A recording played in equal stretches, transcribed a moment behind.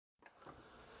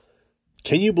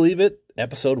Can you believe it?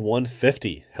 Episode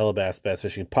 150, Hellabass Bass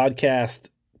Fishing Podcast.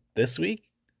 This week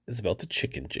is about the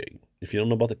Chicken Jig. If you don't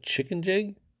know about the Chicken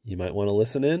Jig, you might want to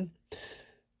listen in.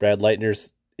 Brad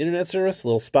Leitner's internet service, a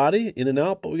little spotty, in and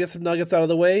out, but we get some nuggets out of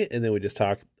the way, and then we just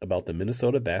talk about the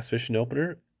Minnesota Bass Fishing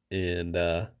Opener, and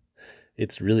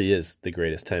it really is the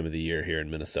greatest time of the year here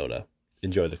in Minnesota.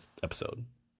 Enjoy the episode.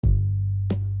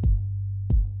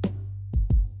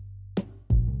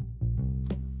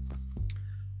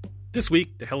 This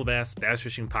week, the Hellabass Bass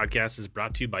Fishing Podcast is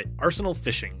brought to you by Arsenal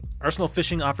Fishing. Arsenal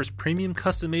Fishing offers premium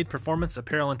custom-made performance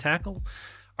apparel and tackle.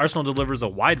 Arsenal delivers a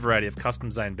wide variety of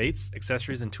custom-designed baits,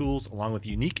 accessories, and tools, along with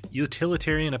unique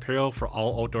utilitarian apparel for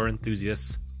all outdoor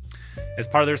enthusiasts. As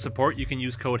part of their support, you can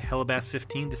use code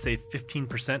HELLABASS15 to save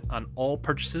 15% on all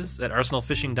purchases at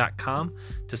arsenalfishing.com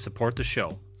to support the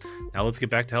show. Now let's get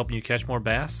back to helping you catch more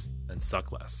bass and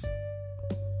suck less.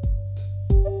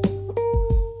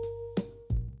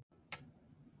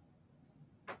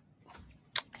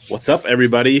 What's up,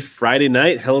 everybody? Friday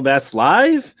night, Hellabass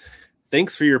Live.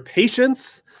 Thanks for your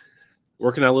patience.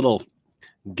 Working on a little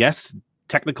guest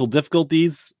technical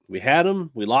difficulties. We had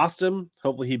him. We lost him.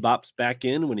 Hopefully he bops back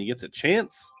in when he gets a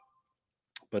chance.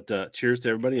 But cheers to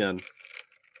everybody on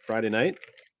Friday night.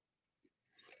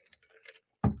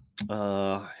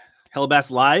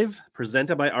 Hellabass Live,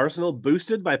 presented by Arsenal,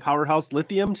 boosted by Powerhouse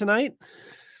Lithium tonight.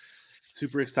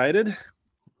 Super excited.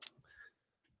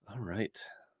 All right.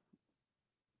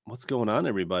 What's going on,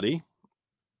 everybody?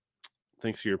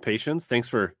 Thanks for your patience. Thanks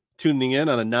for tuning in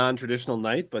on a non-traditional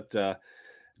night, but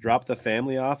dropped the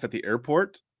family off at the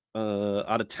airport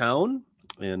out of town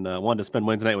and wanted to spend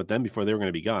Wednesday night with them before they were going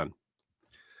to be gone.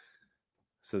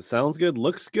 So sounds good,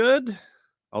 looks good.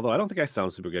 Although I don't think I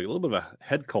sound super good. A little bit of a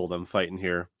head cold I'm fighting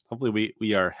here. Hopefully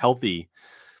we are healthy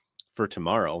for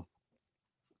tomorrow.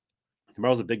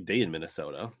 Tomorrow's a big day in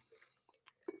Minnesota.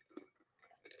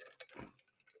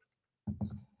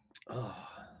 Oh.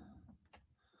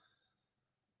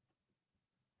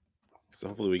 So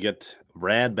hopefully we get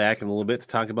Brad back in a little bit to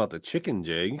talk about the Chicken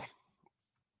Jig.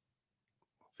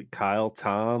 See Kyle,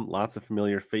 Tom, lots of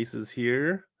familiar faces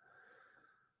here.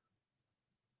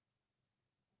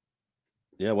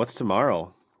 Yeah, what's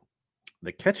tomorrow?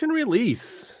 The catch and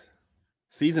release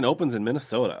season opens in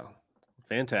Minnesota.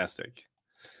 Fantastic.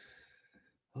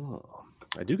 Oh,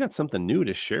 I do got something new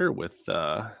to share with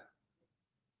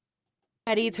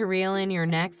Ready to reel in your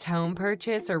next home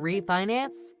purchase or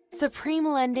refinance?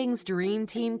 Supreme Lending's Dream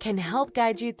Team can help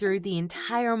guide you through the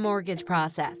entire mortgage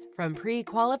process, from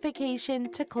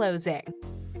pre-qualification to closing.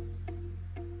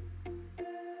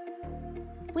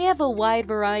 We have a wide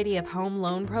variety of home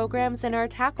loan programs in our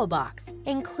tackle box,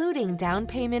 including down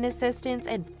payment assistance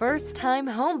and first-time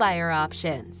homebuyer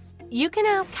options. You can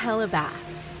ask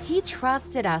Hellabass. He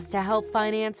trusted us to help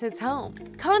finance his home.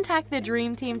 Contact the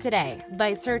Dream Team today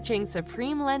by searching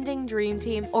Supreme Lending Dream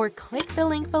Team, or click the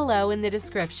link below in the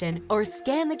description, or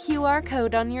scan the QR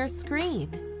code on your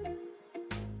screen.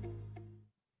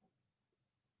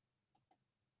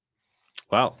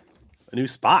 Wow, a new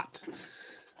spot.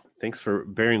 Thanks for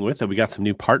bearing with it. We got some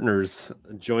new partners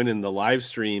joining the live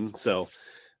stream, so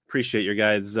appreciate your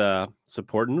guys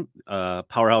supporting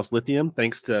Powerhouse Lithium.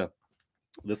 Thanks to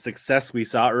the success we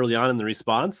saw early on in the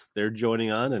response, they're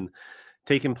joining on and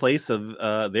taking place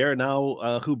of they're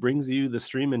now who brings you the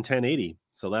stream in 1080.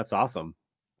 So that's awesome.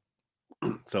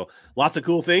 So lots of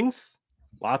cool things,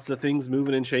 lots of things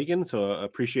moving and shaking. So I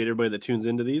appreciate everybody that tunes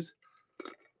into these.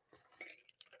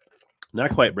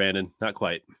 Not quite, Brandon. Not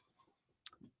quite.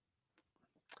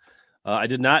 I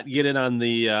did not get in on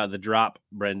the drop,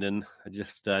 Brendan. I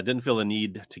just didn't feel the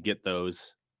need to get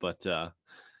those, but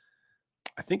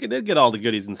I think I did get all the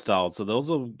goodies installed, so those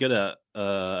will get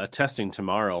a testing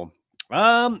tomorrow.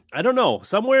 I don't know,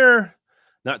 somewhere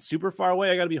not super far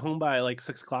away. I got to be home by like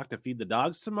 6 o'clock to feed the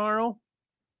dogs tomorrow,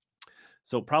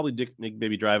 so probably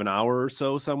maybe drive an hour or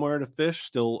so somewhere to fish.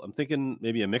 Still, I'm thinking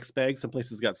maybe a mixed bag. Some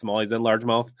places got smallies and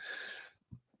largemouth.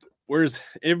 Where's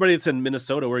everybody that's in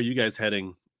Minnesota? Where are you guys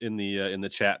heading in the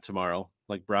chat tomorrow?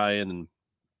 Like Brian and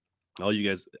all you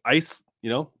guys. Ice,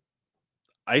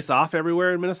 ice off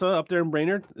everywhere in Minnesota, up there in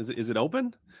Brainerd. Is it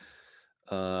open?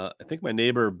 I think my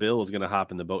neighbor Bill is going to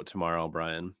hop in the boat tomorrow,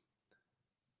 Brian.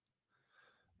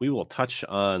 We will touch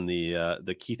on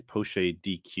the Keith Poche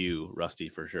DQ, Rusty,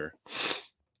 for sure.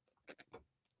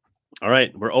 All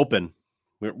right, we're open.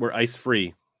 We're ice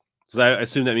free. So I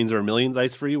assume that means we're millions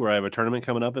ice free, where I have a tournament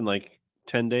coming up in like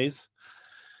 10 days.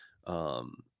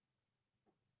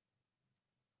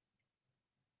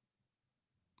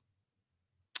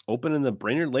 Open in the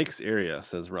Brainerd Lakes area,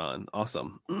 says Ron.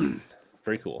 Awesome.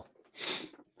 Very cool.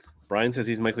 Brian says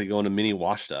he's likely going to Mini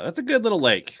Washta. That's a good little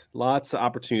lake. Lots of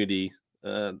opportunity.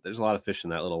 There's a lot of fish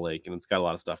in that little lake, and it's got a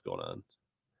lot of stuff going on.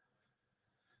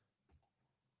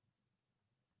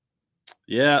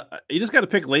 Yeah, you just got to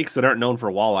pick lakes that aren't known for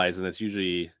walleyes, and it's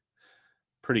usually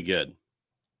pretty good.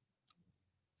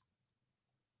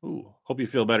 Ooh, hope you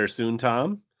feel better soon,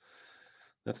 Tom.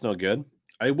 That's no good.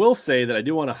 I will say that I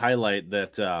do want to highlight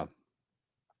that for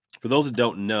those that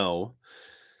don't know,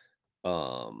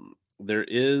 there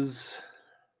is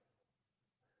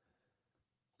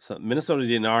Minnesota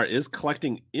DNR is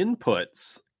collecting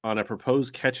inputs on a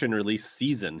proposed catch and release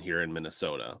season here in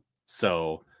Minnesota.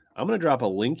 So I'm going to drop a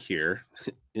link here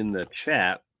in the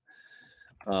chat.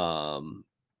 Anybody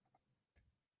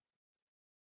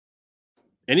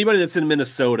that's in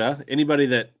Minnesota, anybody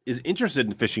that is interested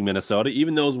in fishing Minnesota,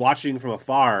 even those watching from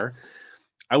afar,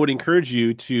 I would encourage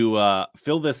you to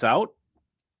fill this out.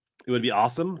 It would be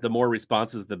awesome. The more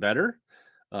responses, the better.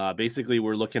 Basically,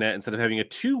 we're looking at, instead of having a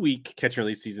 2-week catch and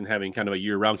release season, having kind of a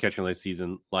year-round catch and release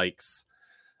season, like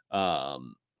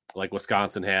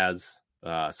Wisconsin has,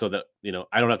 so that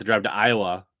I don't have to drive to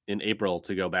Iowa in April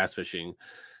to go bass fishing.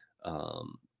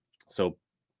 So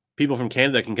people from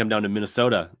Canada can come down to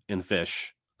Minnesota and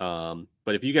fish. But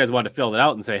if you guys want to fill that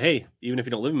out and say, hey, even if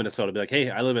you don't live in Minnesota, be like, hey,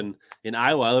 I live in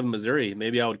Iowa, I live in Missouri,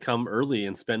 maybe I would come early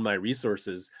and spend my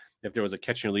resources if there was a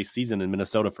catch and release season in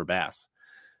Minnesota for bass.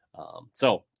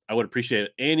 So I would appreciate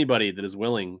anybody that is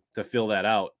willing to fill that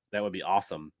out. That would be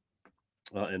awesome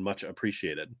and much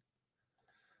appreciated.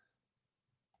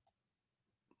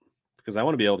 Because I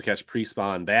want to be able to catch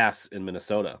pre-spawn bass in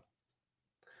Minnesota.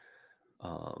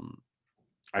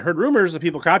 I heard rumors of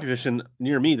people crappie fishing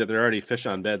near me that there are already fish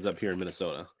on beds up here in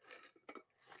Minnesota,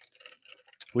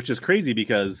 which is crazy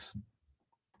because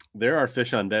there are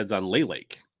fish on beds on Lay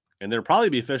Lake, and there'll probably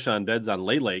be fish on beds on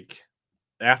Lay Lake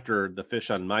after the fish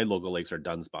on my local lakes are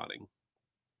done spawning.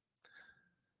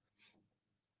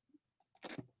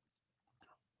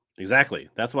 Exactly.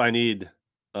 That's why I need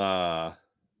catch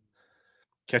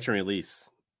and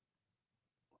release.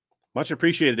 Much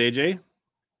appreciated, AJ.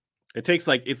 It takes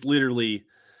it's literally,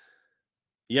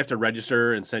 you have to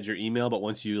register and send your email, but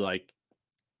once you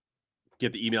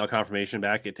get the email confirmation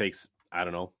back, it takes, I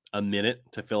don't know, a minute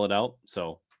to fill it out.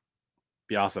 So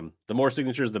be awesome. The more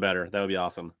signatures, the better. That would be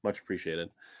awesome. Much appreciated.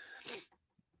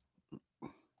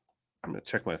 I'm going to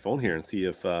check my phone here and see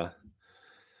if our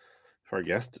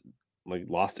guest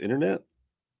lost internet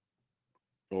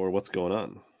or what's going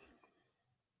on.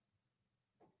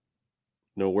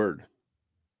 No word.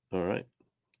 All right.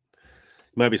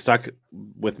 You might be stuck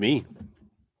with me.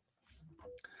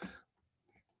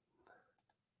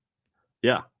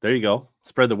 Yeah, there you go.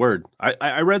 Spread the word.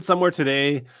 I read somewhere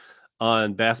today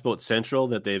on Bass Boat Central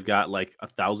that they've got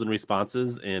 1,000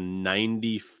 responses and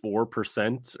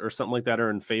 94% or something like that are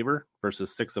in favor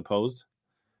versus 6 opposed.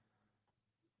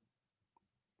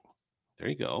 There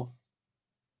you go.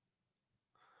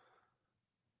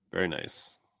 Very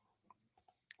nice.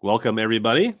 Welcome,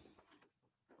 everybody.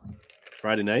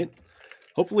 Friday night.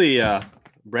 Hopefully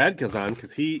Brad comes on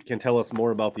because he can tell us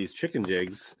more about these chicken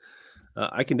jigs.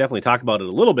 I can definitely talk about it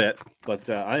a little bit, but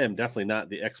I am definitely not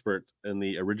the expert and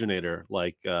the originator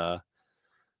like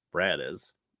Brad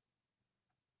is.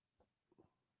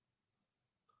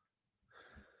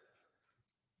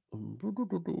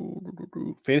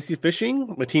 Fantasy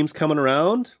fishing. My team's coming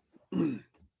around.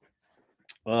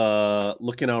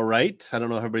 Looking all right. I don't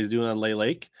know how everybody's doing on Lay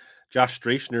Lake. Josh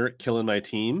Strachner killing my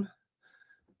team,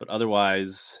 but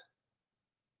otherwise,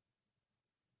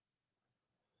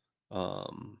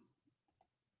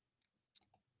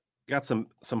 got some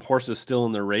horses still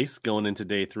in the race going into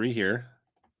day 3 here.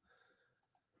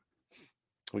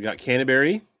 We got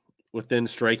Canterbury within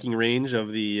striking range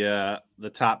of the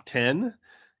top 10.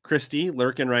 Christie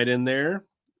lurking right in there.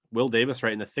 Will Davis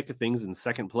right in the thick of things in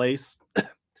second place.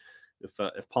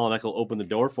 If Paul Neckel opened the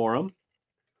door for him.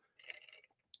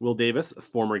 Will Davis, a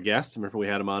former guest. Remember we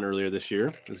had him on earlier this year.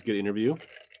 It was a good interview.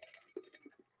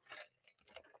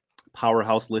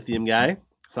 Powerhouse lithium guy.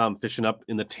 Saw him fishing up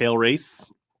in the tail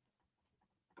race.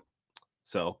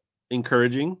 So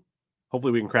encouraging.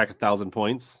 Hopefully we can crack 1,000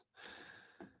 points.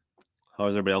 How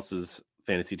is everybody else's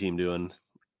fantasy team doing?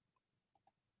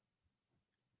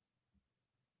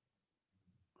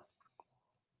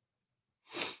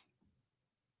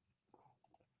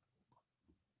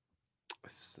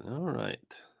 All right.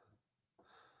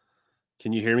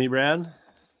 Can you hear me, Brad?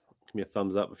 Give me a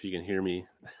thumbs up if you can hear me.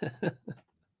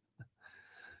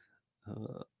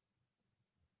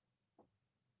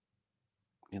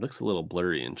 It looks a little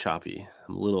blurry and choppy.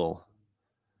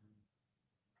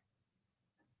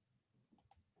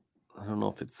 I don't know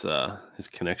if it's his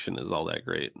connection is all that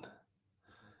great.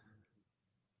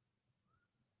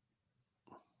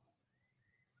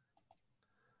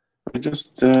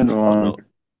 just did Oh, one. no.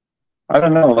 I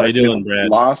don't know. How you Like doing, it Brad?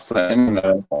 lost the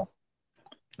internet.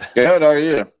 Good. How are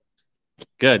you?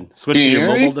 Good. Switch Can to you your hear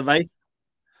mobile me? device.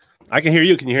 I can hear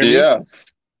you. Can you hear me? Yes.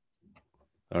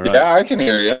 All right. Yeah, I can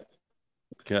hear you.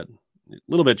 Good. A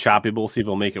little bit choppy, but we'll see if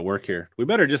we'll make it work here. We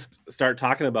better just start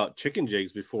talking about chicken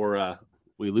jigs before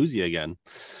we lose you again.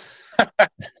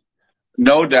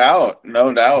 No doubt.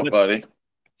 No doubt, But buddy.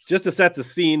 just to set the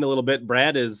scene a little bit,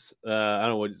 Brad is, I don't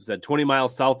know what you said, 20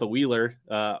 miles south of Wheeler.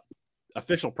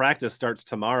 Official practice starts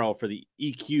tomorrow for the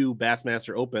EQ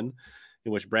Bassmaster Open,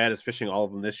 in which Brad is fishing all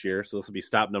of them this year. So this will be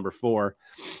stop number 4.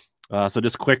 So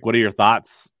just quick, what are your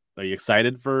thoughts? Are you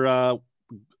excited for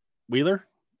Wheeler?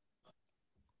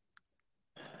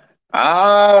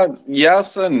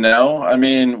 Yes and no. I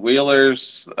mean,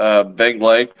 Wheeler's a big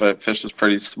lake, but fish is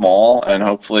pretty small, and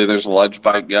hopefully there's a ledge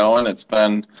bite going. It's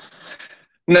been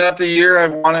not the year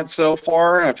I've wanted so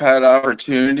far. I've had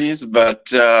opportunities, but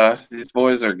these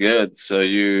boys are good, so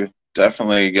you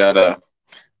definitely gotta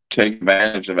take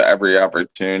advantage of every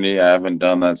opportunity. I haven't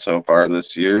done that so far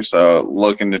this year, so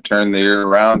looking to turn the year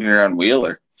around here on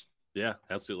Wheeler. Yeah,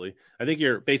 absolutely. I think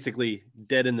you're basically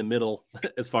dead in the middle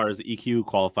as far as EQ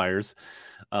qualifiers.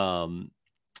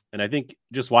 And I think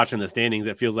just watching the standings,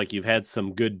 it feels like you've had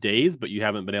some good days, but you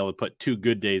haven't been able to put 2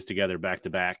 good days together back to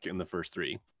back in the first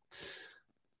 3.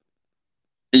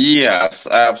 Yes,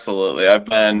 absolutely. I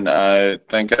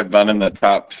think I've been in the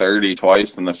top 30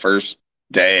 twice in the first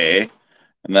day.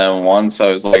 And then once I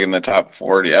was like in the top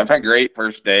 40. I've had great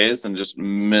first days and just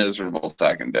miserable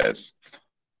second days,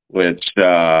 which,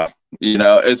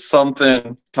 it's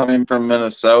something coming from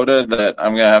Minnesota that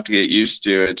I'm going to have to get used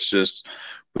to. It's just,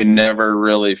 we never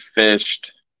really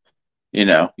fished,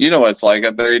 what it's like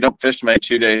up there. You don't fish many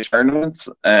 2-day tournaments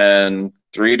and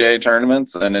 3-day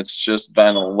tournaments. And it's just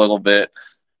been a little bit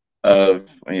of,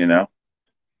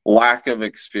 lack of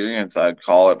experience, I'd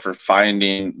call it, for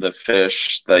finding the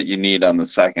fish that you need on the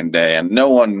second day. And no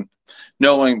one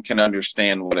can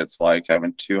understand what it's like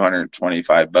having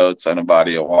 225 boats on a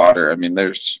body of water. I mean,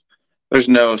 there's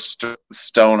no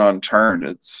stone unturned.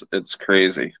 It's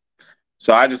crazy.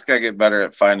 So I just got to get better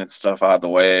at finding stuff out of the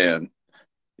way and,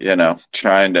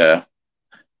 trying to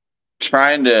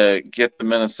get the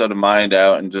Minnesota mind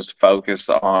out and just focus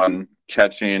on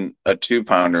catching a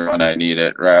 2-pounder when I need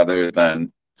it rather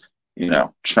than,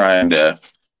 trying to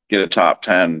get a top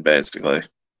 10 basically.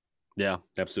 Yeah,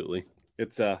 absolutely.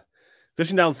 It's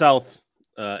fishing down south,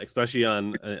 especially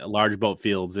on large boat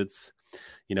fields. It's,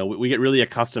 we get really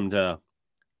accustomed to,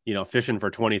 fishing for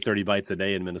 20, 30 bites a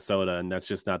day in Minnesota. And that's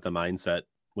just not the mindset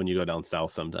when you go down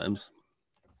south sometimes.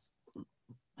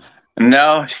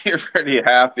 No, you're pretty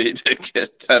happy to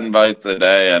get 10 bites a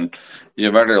day and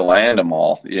you better land them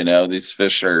all. These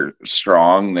fish are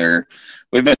strong.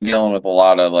 We've been dealing with a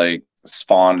lot of like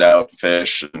spawned out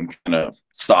fish and kind of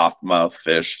soft mouth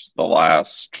fish the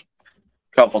last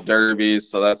couple derbies.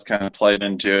 So that's kind of played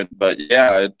into it. But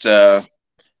yeah, it's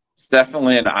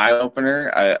definitely an eye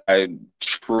opener. I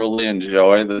truly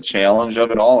enjoy the challenge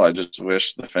of it all. I just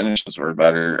wish the finishes were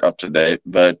better up to date,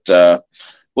 but,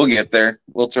 we'll get there.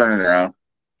 We'll turn it around.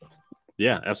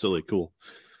 Yeah, absolutely. Cool.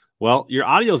 Well, your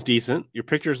audio's decent. Your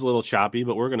picture's a little choppy,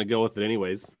 but we're going to go with it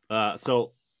anyways.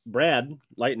 So, Brad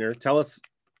Leitner, tell us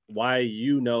why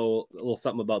you know a little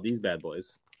something about these bad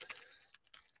boys.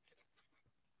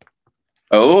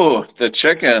 Oh, the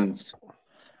chickens.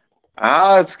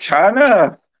 It's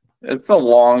a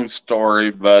long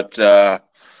story, but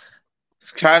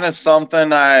it's kind of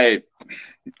something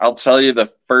I'll tell you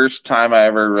the first time I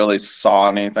ever really saw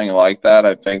anything like that.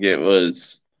 I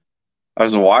was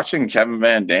watching Kevin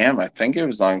Van Dam. I think it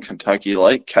was on Kentucky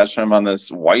Lake, catching him on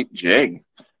this white jig.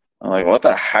 I'm like, what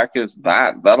the heck is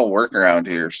that? That'll work around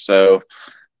here. So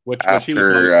which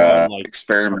after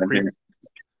experimenting,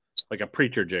 like a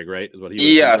preacher jig, right? Is what he was.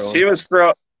 Yes, he was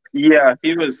throwing. Yeah,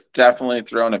 he was definitely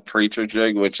throwing a preacher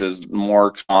jig, which is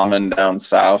more common down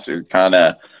south. It's kind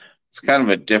of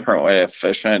a different way of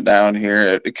fishing it down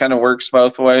here. It kind of works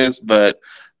both ways, but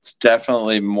it's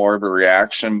definitely more of a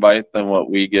reaction bite than what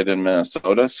we get in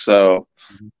Minnesota. So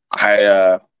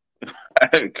I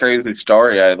had a crazy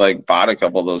story. I bought a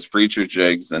couple of those preacher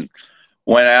jigs and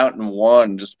went out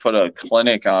and just put a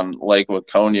clinic on Lake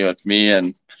Waconia with me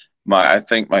and I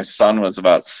think my son was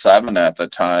about 7 at the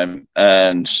time.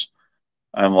 And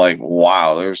I'm like,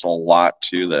 wow, there's a lot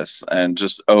to this. And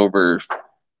just over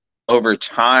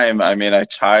time, I mean, I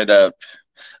tied up.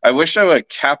 I wish I would have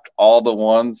kept all the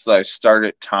ones I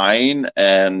started tying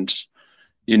and,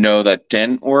 that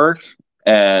didn't work.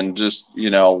 And just,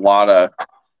 a lot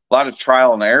of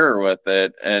trial and error with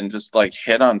it and just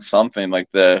hit on something like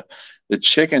the the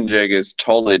chicken jig is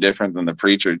totally different than the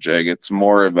preacher jig. It's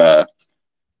more of a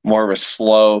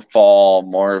slow fall,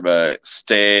 more of a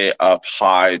stay up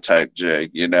high type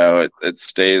jig. It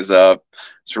stays up.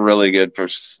 It's really good for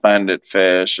suspended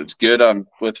fish. It's good on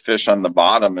with fish on the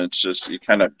bottom. It's just you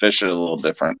kind of fish it a little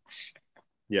different.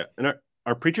 Yeah, and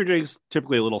are preacher jigs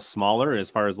typically a little smaller as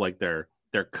far as like their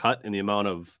cut and the amount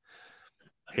of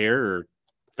hair or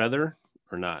feather,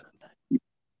 or not?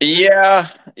 Yeah.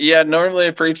 Normally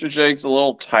a preacher jig's a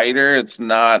little tighter. It's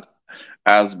not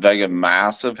as big a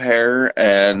massive hair,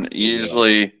 and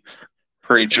usually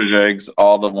preacher jigs,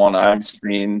 all the one I've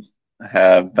seen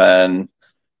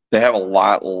they have a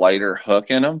lot lighter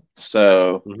hook in them,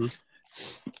 so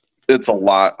it's a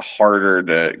lot harder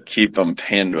to keep them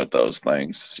pinned with those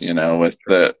things. With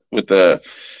the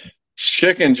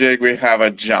chicken jig, we have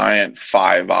a giant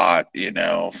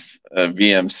 5/0, a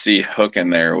VMC hook in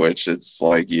there, which it's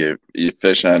like you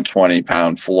fish on a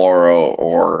 20-pound fluoro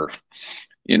or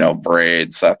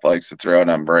braid. Seth likes to throw it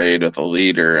on braid with a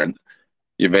leader, and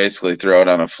you basically throw it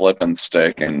on a flipping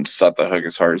stick and set the hook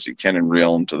as hard as you can and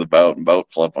reel them to the boat and boat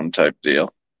flip them type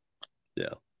deal.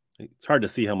 Yeah, it's hard to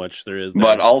see how much there is there.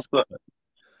 But also,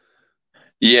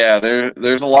 yeah,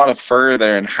 there's a lot of fur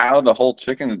there, and how the whole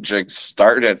chicken jig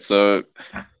started. So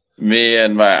me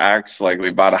and my ex, like,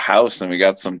 we bought a house and we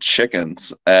got some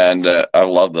chickens, and I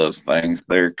love those things.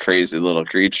 They're crazy little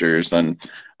creatures. And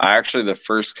the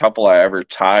first couple I ever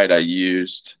tied, I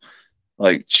used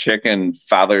like chicken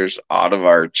feathers out of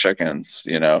our chickens,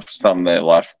 some they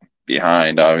left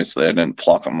behind. Obviously, I didn't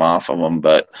pluck them off of them,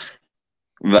 but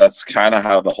that's kind of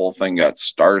how the whole thing got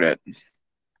started.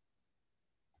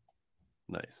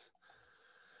 Nice.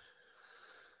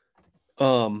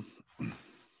 So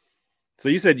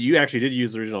you said you actually did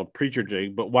use the original preacher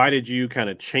jig, but why did you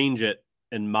kind of change it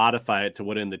and modify it to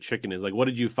what in the chicken is? Like, what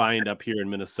did you find up here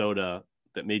in Minnesota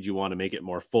that made you want to make it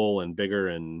more full and bigger?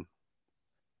 And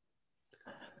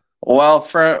well,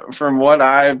 from what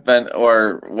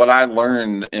what I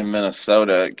learned in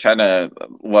Minnesota, kind of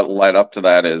what led up to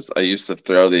that is I used to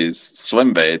throw these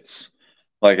swim baits,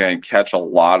 like I'd catch a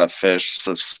lot of fish,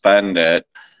 suspend it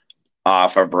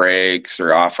off of breaks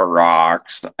or off of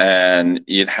rocks, and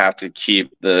you'd have to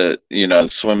keep the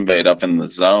swim bait up in the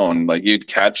zone. Like, you'd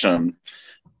catch them.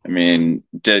 I mean,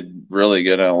 did really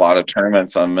good in a lot of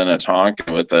tournaments on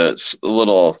Minnetonka with a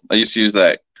little. I used to use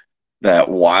that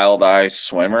Wild Eye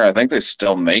swimmer. I think they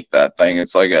still make that thing.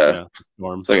 It's like a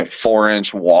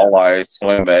 4-inch walleye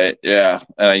swim bait. Yeah,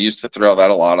 and I used to throw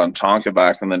that a lot on Tonka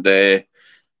back in the day.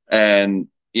 And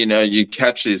you'd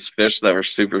catch these fish that were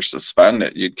super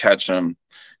suspended. You'd catch them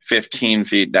 15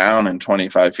 feet down in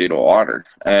 25 feet of water,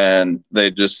 and they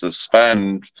just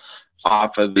suspend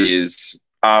off of these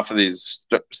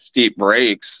steep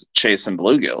breaks chasing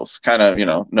bluegills. Kind of,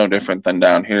 no different than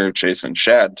down here chasing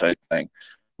shad type thing.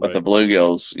 But the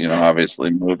bluegills, obviously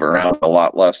move around a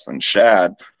lot less than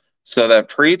shad. So that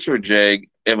preacher jig,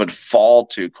 it would fall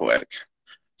too quick.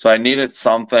 So I needed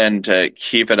something to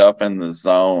keep it up in the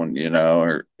zone,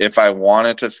 or if I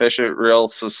wanted to fish it real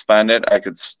suspended, I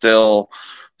could still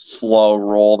slow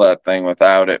roll that thing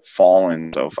without it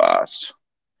falling so fast.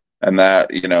 And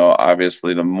that,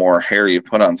 obviously the more hair you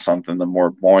put on something, the more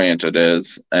buoyant it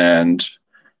is. And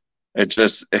it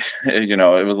just,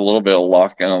 it was a little bit of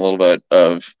luck and a little bit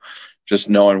of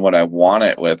just knowing what I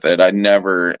wanted with it. I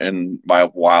never in my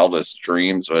wildest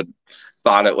dreams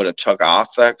thought it would have took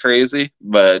off that crazy,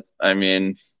 but I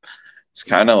mean, it's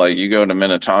kind of like you go to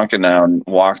Minnetonka now and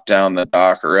walk down the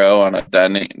dock row on a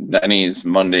Denny's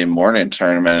Monday morning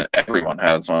tournament, everyone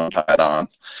has one tied on.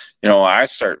 I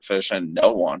start fishing,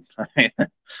 no one.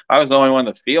 I was the only one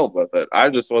in the field with it. I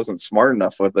just wasn't smart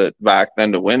enough with it back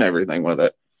then to win everything with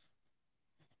it.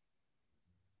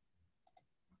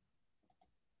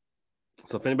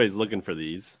 So if anybody's looking for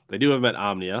these, they do have them at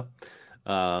Omnia.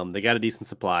 They got a decent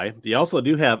supply. They also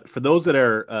do have, for those that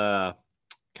are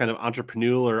kind of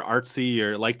entrepreneurial or artsy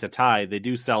or like to tie, they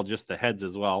do sell just the heads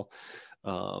as well.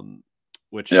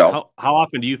 Which how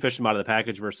often do you fish them out of the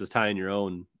package versus tying your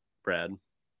own, Brad?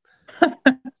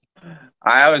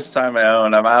 I always tie my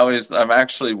own. I'm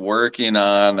actually working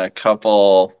on a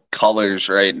couple colors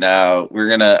right now.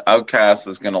 Outcast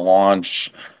is gonna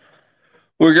launch.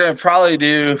 We're going to probably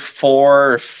do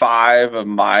 4 or 5 of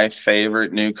my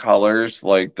favorite new colors.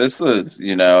 Like, this is,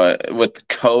 with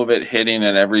COVID hitting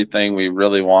and everything, we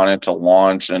really wanted to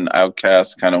launch, and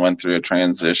Outcast kind of went through a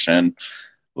transition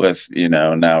with,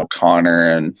 now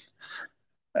Connor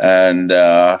and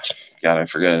God, I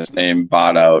forget his name,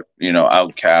 bought out,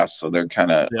 Outcast. So they're kind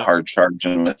of hard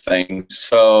charging with things.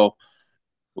 So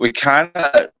we kind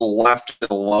of left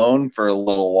it alone for a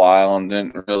little while and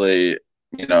didn't really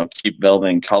keep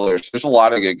building colors. There's a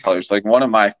lot of good colors. Like one of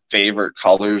my favorite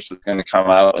colors is going to come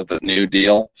out with a new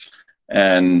deal.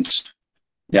 And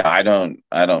yeah, I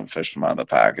don't fish them out of the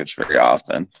package very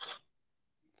often.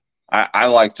 I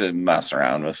like to mess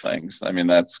around with things. I mean,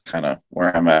 that's kind of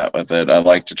where I'm at with it. I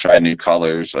like to try new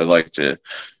colors. I like to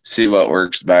see what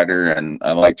works better, and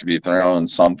I like to be throwing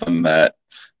something that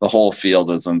the whole field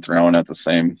isn't throwing at the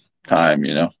same time.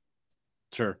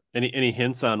 Sure. Any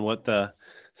hints on what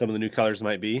some of the new colors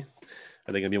might be?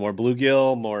 Are they going to be more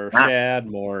bluegill, more shad,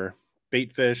 more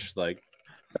bait fish? Like,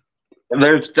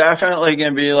 there's definitely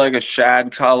going to be like a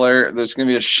shad color. There's going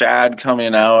to be a shad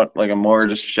coming out, like a more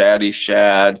just shaddy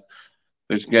shad.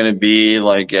 There's going to be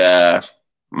like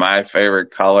my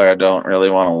favorite color. I don't really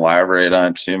want to elaborate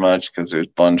on it too much because there's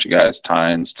a bunch of guys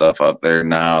tying stuff up there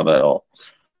now that'll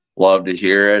love to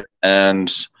hear it. And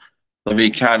there'll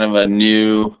be kind of a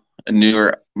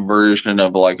newer version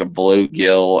of like a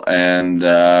bluegill. And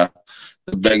the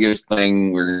biggest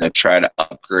thing we're going to try to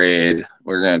upgrade,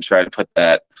 we're going to try to put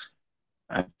that.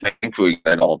 I think we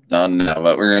got it all done now,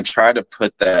 but we're going to try to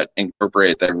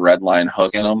incorporate that red line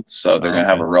hook in them. So they're going to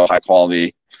have a real higher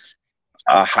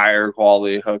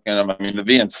quality hook in them. I mean, the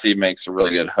VMC makes a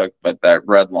really good hook, but that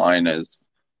red line that's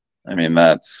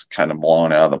kind of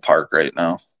blowing out of the park right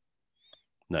now.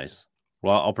 Nice.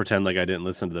 Well, I'll pretend like I didn't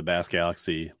listen to the Bass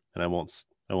Galaxy, and I won't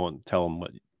tell them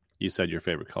what you said your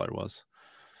favorite color was.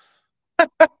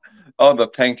 Oh, the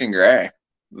pink and gray.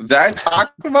 Did I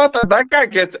talk about that? That guy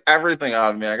gets everything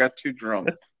out of me. I got too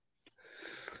drunk.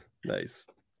 Nice.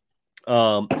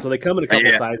 So they come in a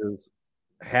couple sizes: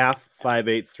 1/2,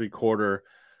 5/8,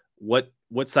 3/4.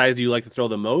 What size do you like to throw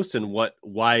the most, and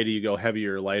why do you go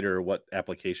heavier, lighter? What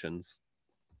applications?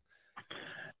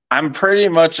 I'm pretty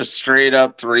much a straight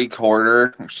up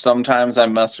 3/4. Sometimes I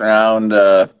mess around.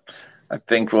 I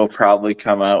think we'll probably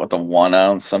come out with a 1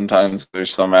 ounce. Sometimes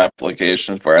there's some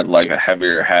applications where I'd like a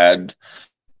heavier head.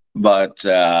 But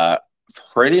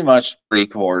pretty much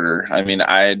 3/4. I mean,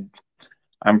 I'm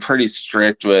pretty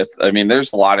strict with. I mean,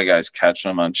 there's a lot of guys catching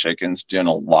them on chickens, doing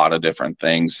a lot of different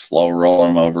things, slow roll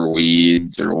them over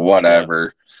weeds or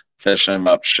whatever, fishing them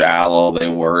up shallow. They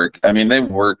work. I mean, they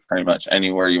work pretty much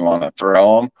anywhere you want to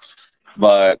throw them.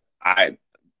 But I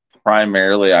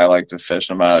like to fish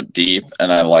them out deep,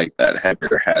 and I like that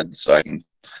heavier head so I can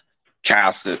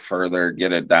cast it further,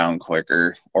 get it down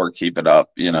quicker, or keep it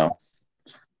up.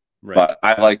 Right. But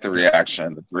I like the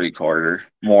reaction, the 3/4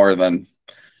 more than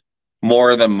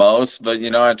most. But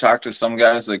I talked to some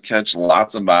guys that catch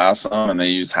lots of bass on and they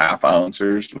use 1/2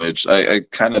 ouncers, which I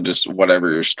kind of just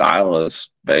whatever your style is,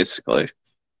 basically.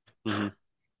 Mm-hmm.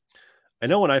 I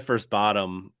know when I first bought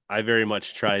them, I very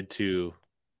much tried to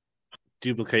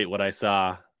duplicate what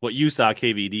you saw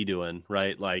KVD doing,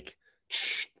 right? Like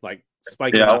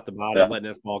spiking off the bottom,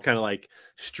 letting it fall, kind of like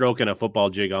stroking a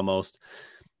football jig almost.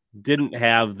 Didn't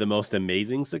have the most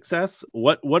amazing success.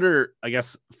 What are, I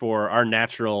guess, for our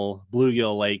natural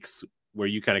bluegill lakes where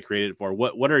you kind of created for,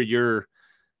 what are your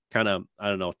kind of, I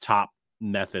don't know, top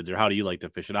methods, or how do you like to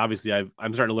fish it? Obviously I'm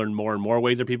starting to learn more and more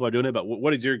ways that people are doing it, but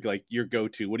what is your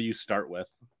go-to? What do you start with?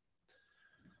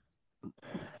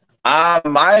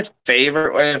 My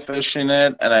favorite way of fishing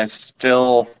it, and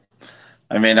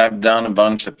I've done a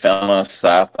bunch of filming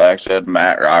stuff. I actually had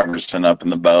Matt Robertson up in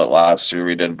the boat last year.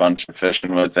 We did a bunch of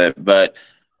fishing with it. But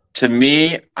to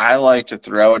me, I like to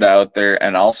throw it out there,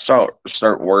 and I'll start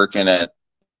working it.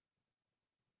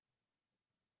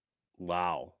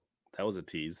 Wow, that was a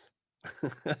tease.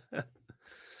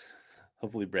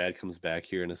 Hopefully Brad comes back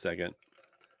here in a second.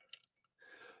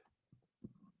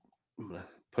 I'm gonna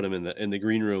put him in the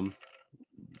green room.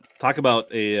 Talk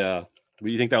about do you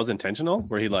think that was intentional?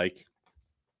 Where he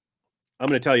I'm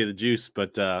going to tell you the juice,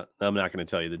 but I'm not going to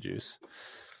tell you the juice.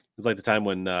 It's like the time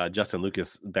when Justin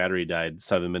Lucas' battery died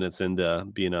 7 minutes into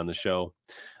being on the show.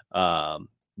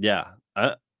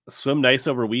 Swim nice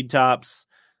over weed tops.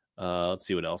 Let's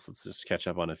see what else. Let's just catch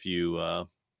up on a few.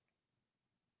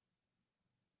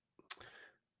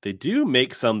 They do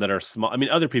make some that are small. I mean,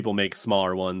 other people make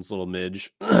smaller ones, little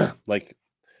midge. I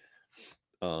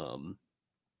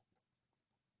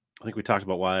think we talked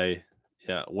about why.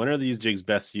 Yeah. When are these jigs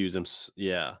best used?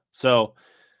 Yeah. So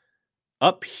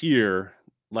up here,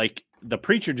 like the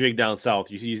preacher jig down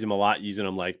south, you use them a lot, using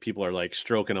them like people are like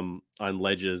stroking them on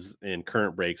ledges and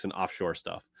current breaks and offshore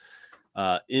stuff.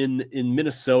 In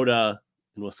Minnesota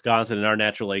and Wisconsin and our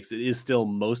natural lakes, it is still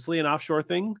mostly an offshore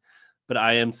thing, but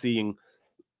I am seeing,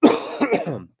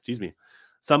 excuse me,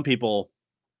 some people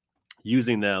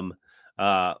using them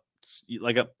almost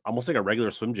like a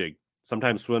regular swim jig.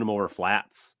 Sometimes swim them over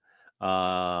flats.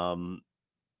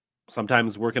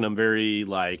 Sometimes working them very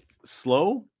like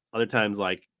slow Other times,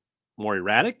 like more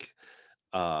erratic.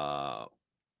 I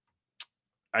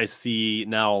see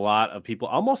now a lot of people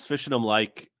almost fishing them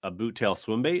like a boot tail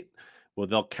swim bait, where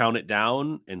they'll count it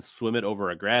down and swim it over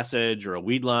a grass edge or a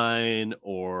weed line,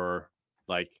 or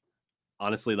like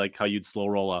honestly, like how you'd slow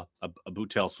roll a boot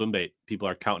tail swim bait. People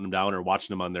are counting them down or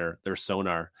watching them on their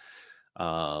sonar.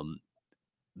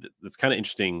 It's kind of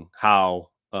interesting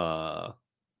how there are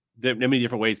many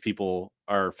different ways people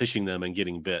are fishing them and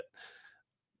getting bit.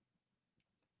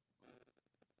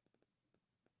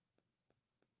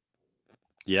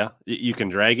 Yeah, you can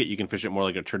drag it. You can fish it more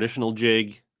like a traditional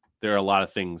jig. There are a lot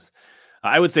of things.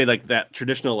 I would say like that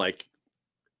traditional, like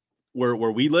where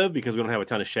we live, because we don't have a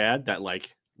ton of shad, that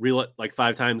like reel it like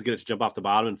 5 times, get it to jump off the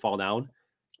bottom and fall down,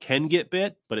 can get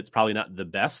bit, but it's probably not the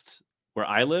best where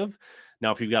I live.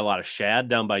 Now, if you've got a lot of shad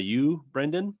down by you,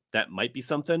 Brendan, that might be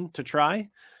something to try.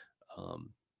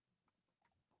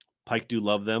 Pike do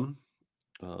love them.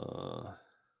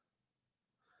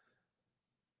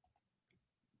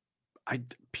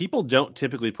 People don't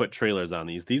typically put trailers on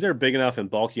these. These are big enough and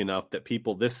bulky enough that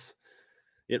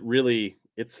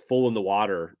it's full in the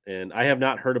water. And I have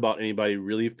not heard about anybody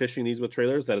really fishing these with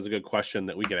trailers. That is a good question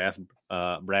that we could ask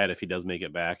Brad if he does make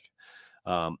it back.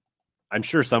 I'm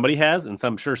sure somebody has, and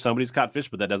I'm sure somebody's caught fish,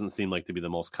 but that doesn't seem like to be the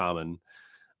most common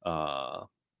from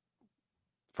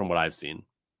what I've seen.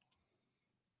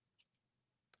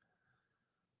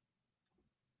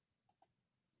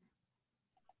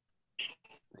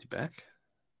 Is he back?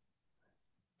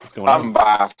 What's going on? I'm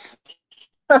back.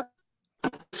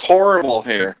 It's horrible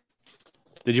here.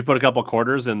 Did you put a couple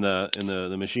quarters in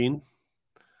the machine?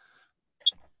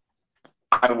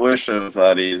 I wish it was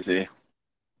that easy.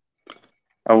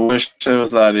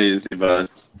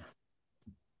 But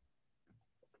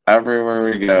everywhere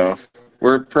we go,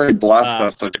 we're pretty blessed to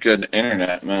have such good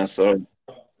internet, man. So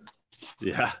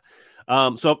yeah.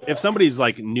 So if somebody's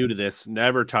like new to this,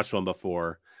 never touched one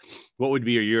before, what would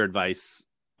be your advice?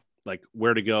 Like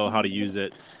where to go, how to use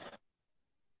it?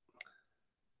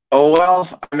 Oh, well,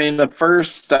 I mean, the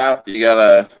first step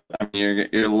you're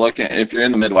looking, if you're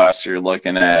in the Midwest, you're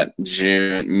looking at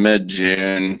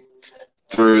mid-June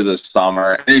through the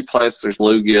summer. Any place there's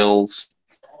bluegills,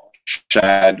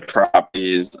 shad,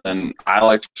 crappies, and I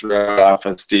like to throw it off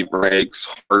at steep breaks,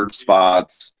 hard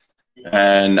spots,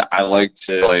 and I like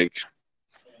to,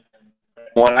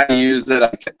 when I use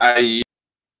it, I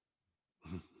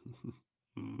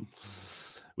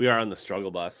We are on the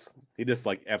struggle bus. He just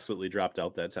absolutely dropped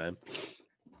out that time.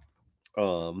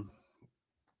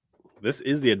 This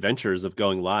is the adventures of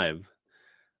going live.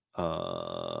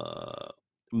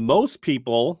 Most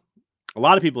people, a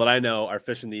lot of people that I know are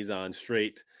fishing these on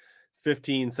straight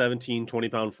 15, 17, 20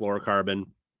 pound fluorocarbon.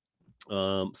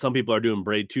 Some people are doing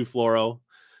braid 2 fluoro.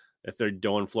 If they're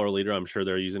doing fluoro leader, I'm sure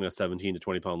they're using a 17 to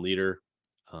 20 pound leader.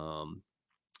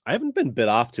 I haven't been bit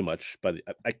off too much, but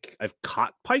I've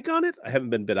caught pike on it. I haven't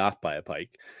been bit off by a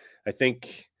pike. I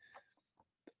think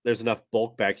there's enough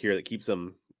bulk back here that keeps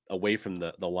them away from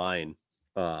the line.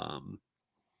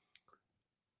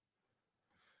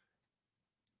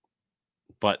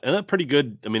 But and a pretty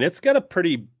good. I mean, it's got a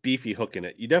pretty beefy hook in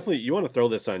it. You want to throw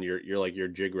this on your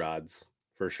jig rods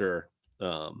for sure.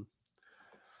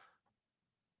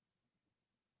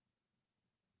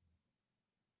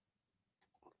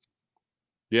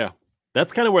 Yeah,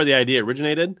 that's kind of where the idea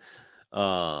originated.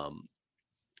 I'm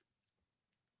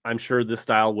sure this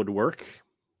style would work.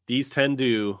 These tend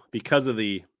to, because of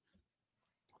the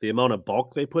amount of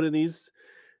bulk they put in these,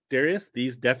 Darius,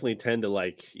 these definitely tend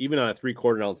to even on a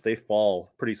 3/4 ounce, they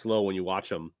fall pretty slow when you watch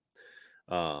them.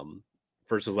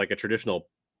 Versus like a traditional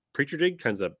preacher jig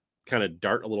kind of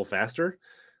dart a little faster.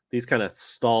 These kind of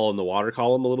stall in the water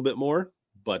column a little bit more,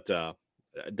 but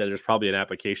there's probably an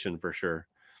application for sure.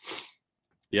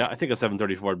 Yeah, I think a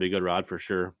 734 would be a good rod for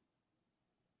sure.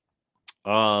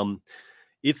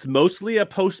 It's mostly a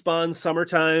post-spawn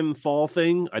summertime fall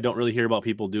thing. I don't really hear about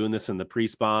people doing this in the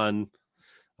pre-spawn,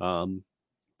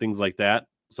 things like that.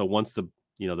 So once the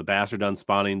bass are done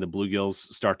spawning, the bluegills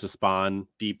start to spawn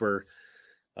deeper.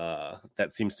 That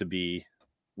seems to be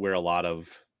where a lot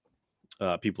of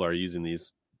people are using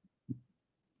these.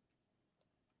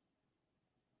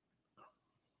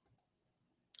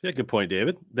 Yeah, good point,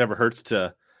 David. Never hurts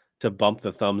to bump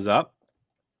the thumbs up.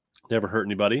 Never hurt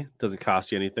anybody. Doesn't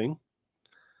cost you anything.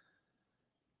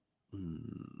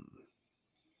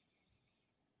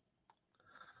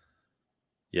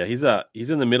 Yeah, he's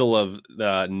in the middle of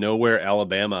nowhere,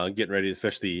 Alabama, getting ready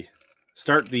to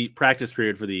start the practice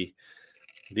period for the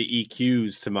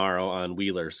EQs tomorrow on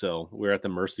Wheeler. So we're at the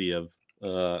mercy of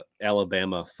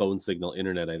Alabama phone signal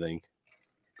internet, I think.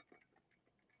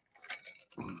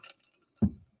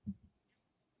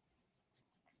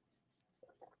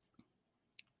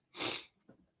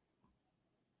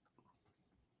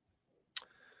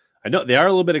 I know they are a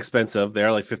little bit expensive. They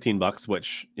are like $15,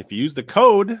 which if you use the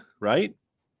code, right?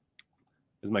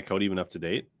 Is my code even up to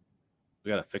date? We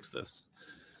got to fix this.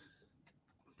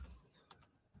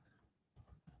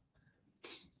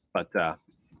 But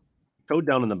code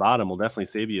down in the bottom will definitely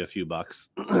save you a few bucks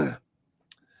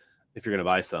if you're going to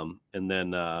buy some. And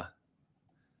then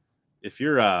if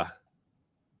you're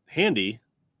handy,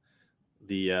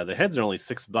 the heads are only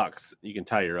 $6. You can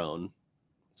tie your own.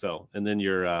 So, and then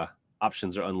your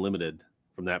options are unlimited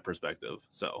from that perspective.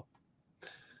 So,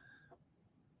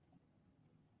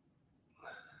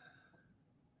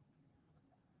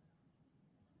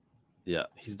 yeah,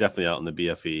 he's definitely out in the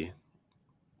BFE.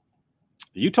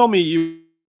 You told me you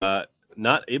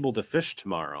not able to fish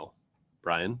tomorrow,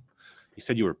 Brian. You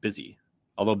said you were busy.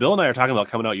 Although Bill and I are talking about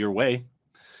coming out your way.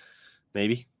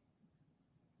 Maybe.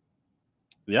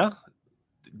 Yeah.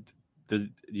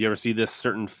 Did you ever see this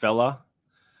certain fella?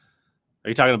 Are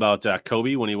you talking about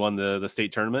Kobe when he won the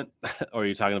state tournament? Or are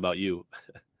you talking about you?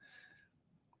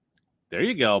 There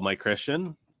you go, my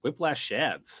Christian. Whiplash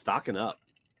Shads, stocking up.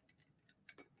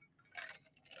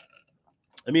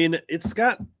 I mean, it's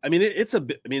got, I mean, it's a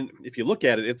bit, I mean, if you look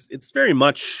at it, it's very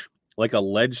much like a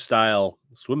ledge style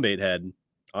swim bait head,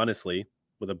 honestly,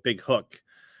 with a big hook.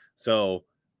 So,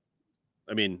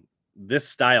 I mean, this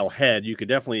style head, you could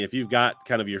definitely, if you've got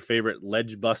kind of your favorite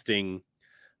ledge busting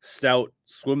stout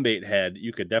swim bait head,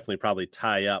 you could definitely probably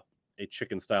tie up a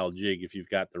chicken style jig if you've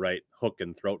got the right hook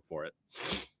and throat for it.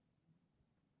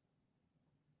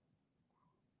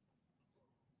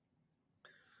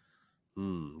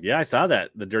 Yeah, I saw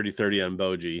that, the Dirty 30 on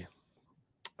Boji.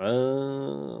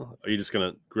 Are you just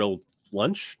gonna grill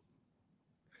lunch?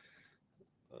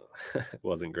 It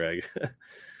wasn't Greg.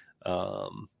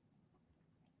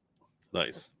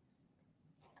 Nice.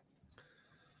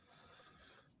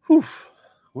 Whew.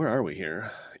 Where are we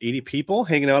here? 80 people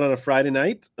hanging out on a Friday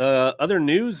night. Other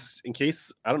news, in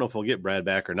case, I don't know if we'll get Brad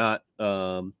back or not.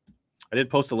 I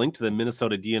did post a link to the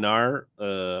Minnesota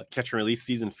DNR catch and release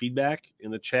season feedback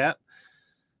in the chat.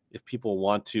 If people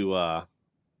want to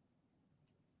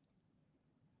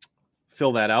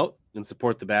fill that out and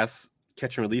support the bass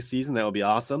catch and release season, that would be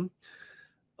awesome.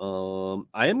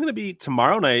 I am going to be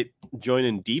tomorrow night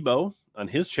joining Debo on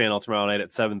his channel tomorrow night at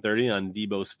 7:30 on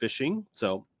Debo's Fishing.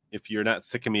 So if you're not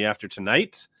sick of me after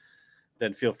tonight,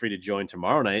 then feel free to join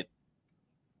tomorrow night.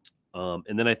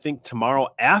 And then I think tomorrow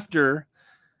after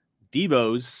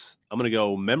Debo's, I'm going to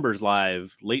go members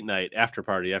live late night after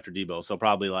party after Debo. So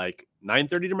probably like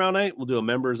 9:30 tomorrow night. We'll do a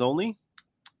members only.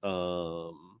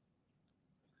 And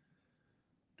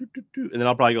then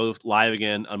I'll probably go live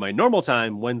again on my normal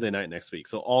time Wednesday night next week.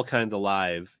 So all kinds of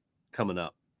live coming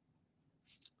up.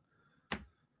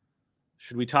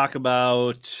 Should we talk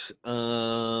about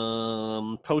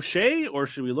Poche, or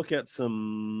should we look at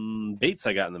some baits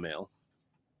I got in the mail?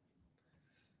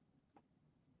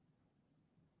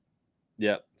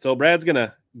 Yeah. So Brad's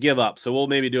gonna give up. So we'll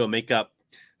maybe do a makeup.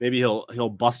 Maybe he'll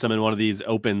bust them in one of these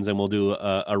opens, and we'll do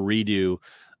a redo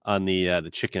on the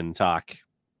chicken talk.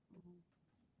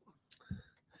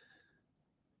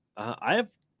 I've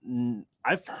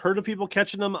heard of people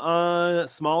catching them on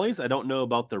smallies. I don't know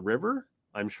about the river.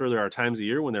 I'm sure there are times a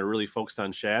year when they're really focused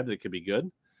on shad that it could be good.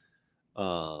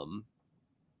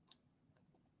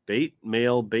 Bait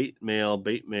mail.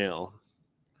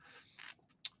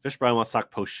 Fish Brian wants to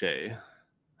talk Poche.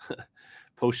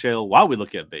 Poche while we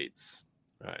look at baits.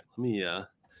 All right, let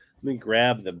me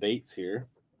grab the baits here.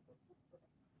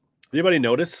 Anybody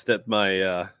notice that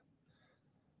my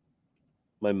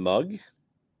my mug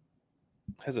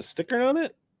has a sticker on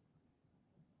it?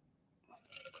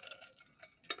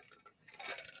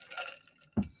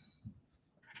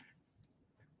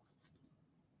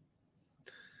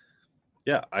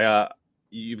 Yeah,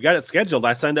 you've got it scheduled.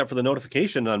 I signed up for the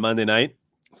notification on Monday night,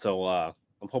 so I'm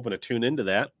hoping to tune into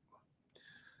that.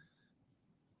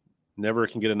 Never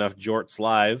can get enough jorts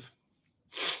live.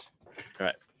 All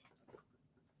right.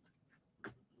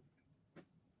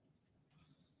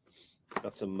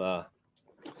 Got some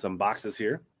boxes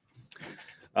here.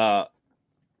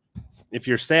 If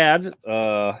you're sad,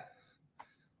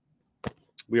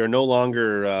 we are no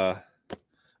longer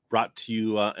brought to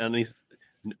you on these.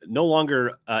 No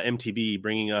longer MTB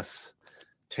bringing us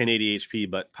 1080 HP,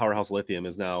 but Powerhouse Lithium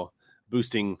is now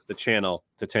boosting the channel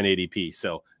to 1080p.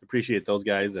 So appreciate those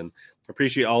guys, and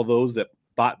appreciate all those that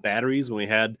bought batteries when we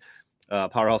had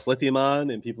Powerhouse Lithium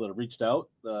on, and people that have reached out.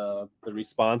 The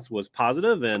response was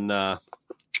positive, and now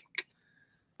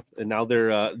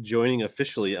they're joining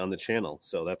officially on the channel.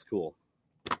 So that's cool.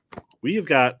 We have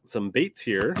got some baits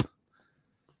here.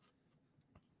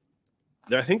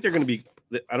 I think they're going to be.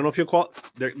 I don't know if you'll call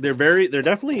it. They're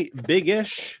definitely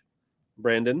big-ish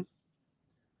Brandon.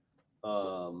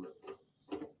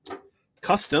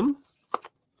 Custom.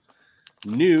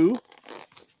 New.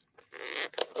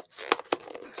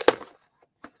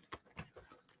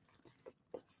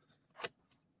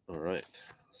 All right.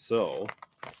 So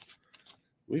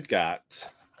we've got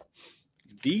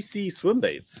DC swim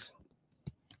baits.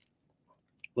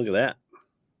 Look at that.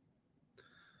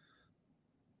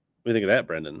 What do you think of that,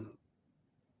 Brendan?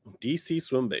 DC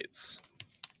swim baits.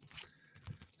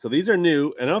 So these are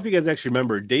new. And I don't know if you guys actually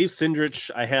remember Dave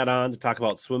Sindrich I had on to talk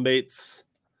about swim baits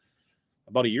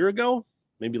about a year ago,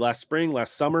 maybe last spring,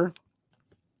 last summer.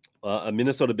 A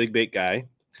Minnesota big bait guy.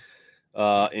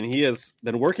 And he has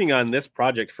been working on this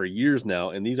project for years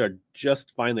now. And these are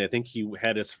just finally, I think he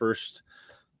had his first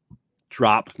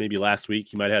drop maybe last week.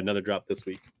 He might have had another drop this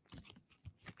week.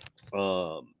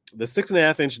 The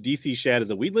 6.5-inch DC Shad is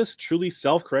a weedless, truly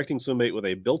self-correcting swim bait with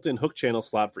a built-in hook channel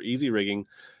slot for easy rigging.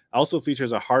 Also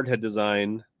features a hardhead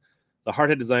design. The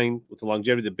hardhead design with the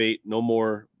longevity of the bait, no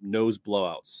more nose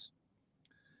blowouts.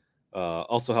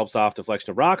 Also helps off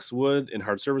deflection of rocks, wood, and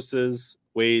hard surfaces.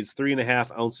 Weighs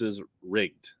 3.5 ounces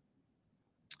rigged.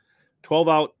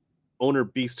 12-aught owner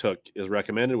beast hook is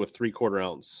recommended with 3/4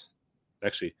 ounce.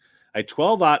 Actually, a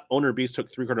 12-aught owner beast hook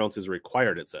 3/4 ounce is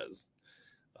required, it says.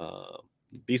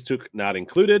 Beast hook not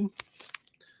included.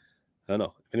 I don't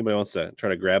know. If anybody wants to try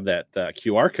to grab that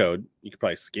QR code, you could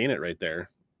probably scan it right there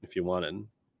if you wanted.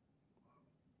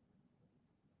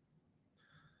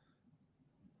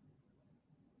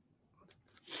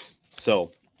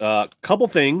 So, a couple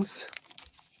things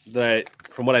that,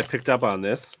 from what I picked up on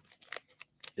this,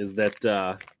 is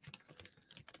that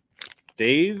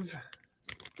Dave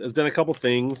has done a couple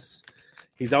things.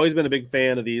 He's always been a big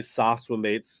fan of these soft swim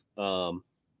baits. I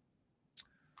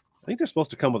think they're supposed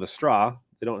to come with a straw.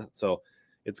 They don't. So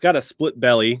it's got a split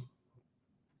belly,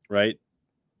 right?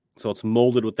 So it's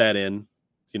molded with that in,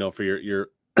 for your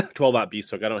 12-aught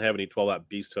beast hook. I don't have any 12-aught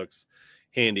beast hooks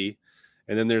handy.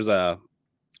 And then there's a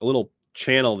little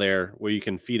channel there where you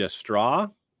can feed a straw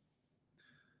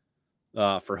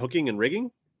for hooking and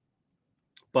rigging.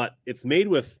 But it's made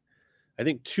with, I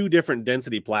think, 2 different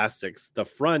density plastics. The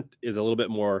front is a little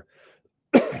bit more,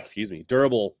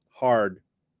 durable, hard,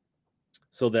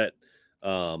 so that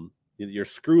your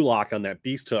screw lock on that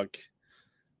beast hook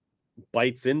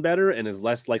bites in better and is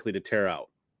less likely to tear out.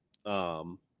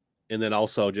 And then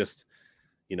also just,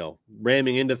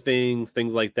 ramming into things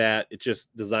like that. It's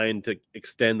just designed to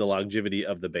extend the longevity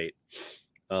of the bait.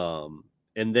 And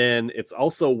then it's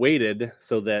also weighted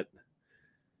so that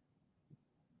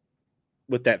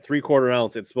with that 3/4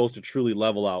 ounce, it's supposed to truly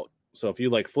level out. So if you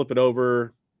flip it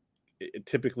over, it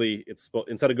typically,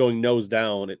 instead of going nose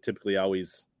down, it typically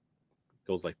always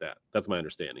goes like that. That's my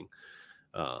understanding.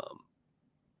 So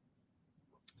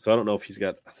I don't know if he's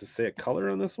got to say a color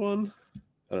on this one.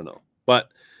 I don't know,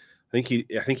 but I think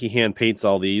he hand paints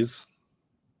all these.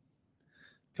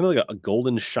 Kind of like a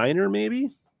golden shiner,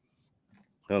 maybe.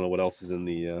 I don't know what else is in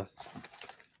the.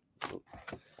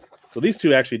 So these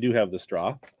 2 actually do have the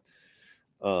straw.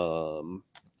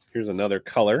 Here's another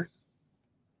color.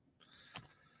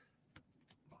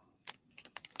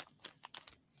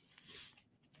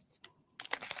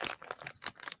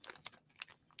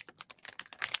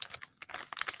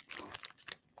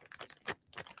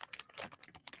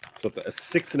 So it's a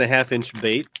 6.5-inch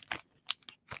bait.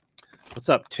 What's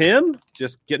up, Tim?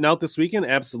 Just getting out this weekend?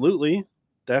 Absolutely.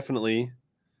 Definitely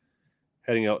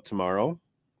heading out tomorrow.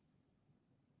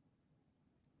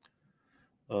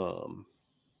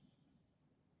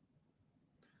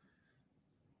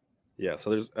 Yeah,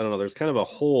 so there's kind of a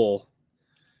hole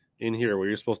in here where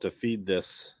you're supposed to feed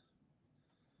this.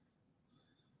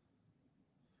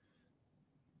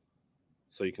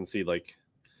 So you can see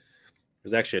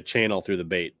there's actually a channel through the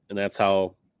bait, and that's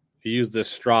how you use this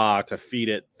straw to feed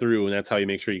it through, and that's how you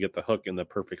make sure you get the hook in the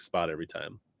perfect spot every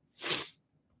time.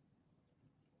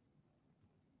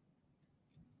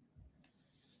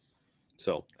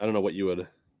 So I don't know what you would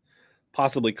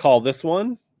possibly call this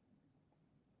one.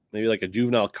 Maybe like a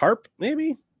juvenile carp,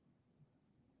 maybe?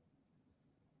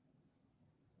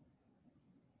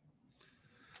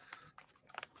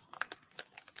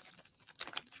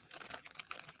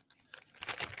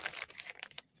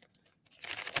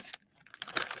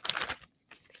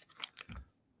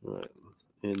 All right.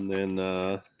 And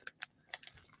then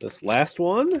this last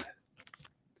one.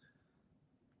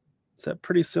 Is that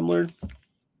pretty similar?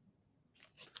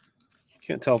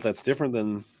 Can't tell if that's different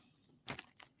than...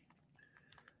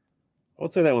 I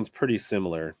would say that one's pretty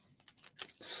similar.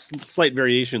 Slight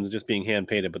variations just being hand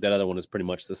painted, but that other one is pretty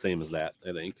much the same as that,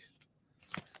 I think.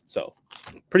 So,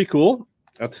 pretty cool.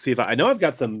 I have to see if I know I've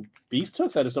got some beast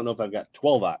hooks. I just don't know if I've got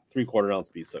 12-aught 3/4 ounce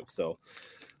beast hooks. So,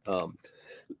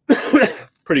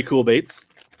 pretty cool baits.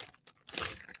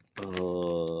 I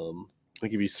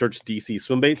think if you search DC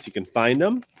swim baits, you can find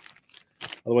them.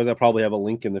 Otherwise, I'll probably have a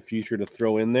link in the future to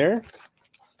throw in there.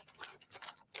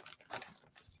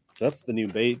 That's the new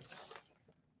baits.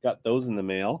 Got those in the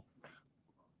mail.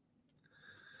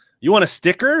 You want a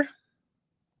sticker?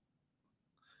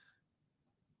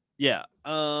 Yeah.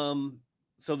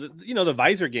 So the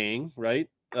Visor Gang, right?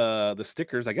 The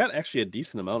stickers. I got actually a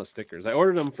decent amount of stickers. I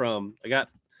ordered them from. I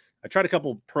tried a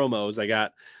couple promos. I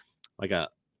got like a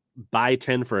buy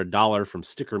 10 for $1 from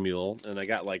Sticker Mule, and I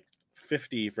got like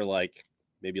 50 for like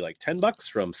maybe like $10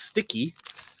 from Sticky.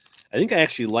 I think I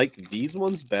actually like these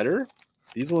ones better.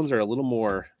 These ones are a little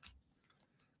more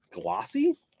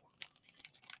glossy.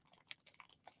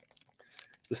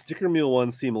 The Sticker Mule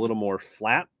ones seem a little more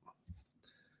flat.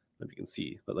 If you can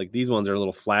see, but like these ones are a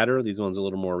little flatter. These ones are a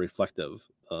little more reflective.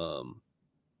 I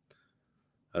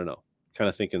don't know. Kind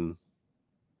of thinking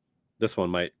this one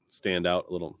might stand out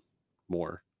a little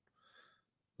more.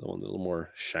 The one's a little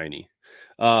more shiny.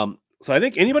 So I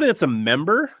think anybody that's a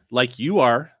member, like you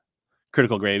are,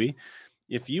 Critical Gravy,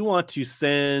 if you want to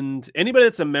send anybody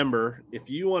that's a member, if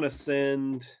you want to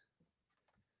send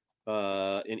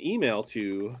an email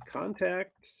to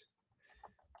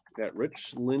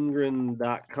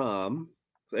contact@richlindgren.com.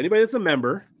 So anybody that's a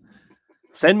member,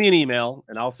 send me an email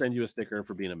and I'll send you a sticker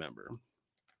for being a member.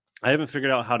 I haven't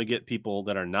figured out how to get people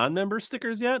that are non-member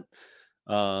stickers yet.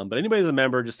 But anybody that's a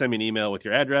member, just send me an email with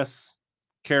your address,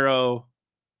 Caro,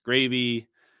 Gravy,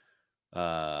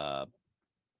 Daniel,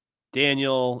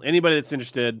 anybody that's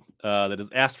interested that has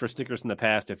asked for stickers in the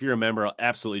past. If you're a member, I'm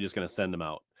absolutely just going to send them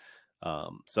out.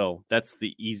 So that's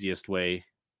the easiest way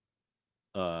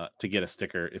to get a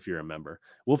sticker if you're a member.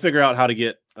 We'll figure out how to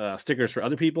get stickers for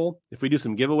other people. If we do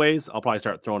some giveaways, I'll probably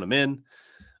start throwing them in.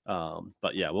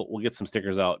 But yeah, we'll get some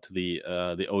stickers out to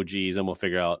the OGs, and we'll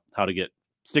figure out how to get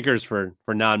stickers for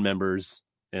non-members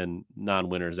and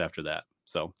non-winners after that.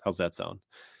 So how's that sound?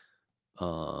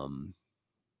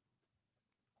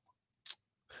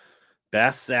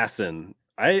 Bass Assassin.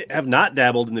 I have not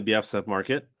dabbled in the BFSF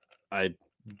market. I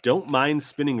don't mind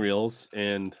spinning reels,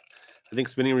 and I think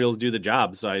spinning reels do the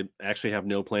job. So I actually have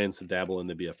no plans to dabble in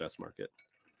the BFS market.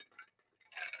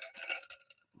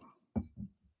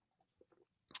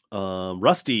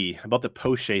 Rusty, about the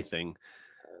Poche thing.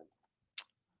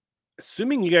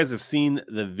 Assuming you guys have seen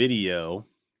the video,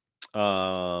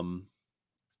 Carl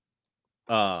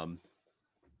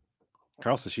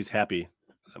says she's happy.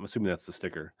 I'm assuming that's the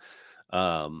sticker.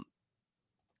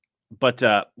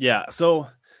 Yeah, so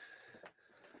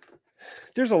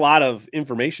there's a lot of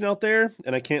information out there,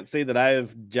 and I can't say that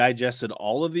I've digested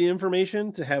all of the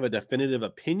information to have a definitive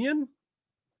opinion.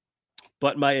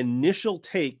 But my initial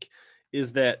take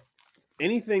is that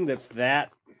anything that's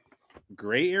that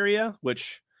gray area,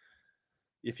 which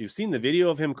if you've seen the video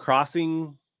of him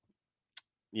crossing,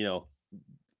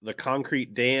 the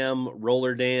concrete dam,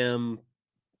 roller dam,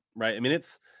 right? I mean,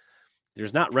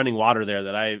 there's not running water there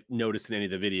that I noticed in any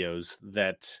of the videos.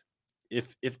 That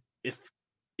if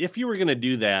you were going to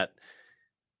do that,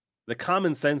 the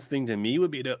common sense thing to me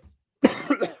would be to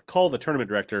call the tournament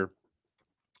director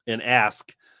and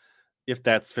ask if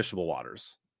that's fishable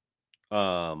waters.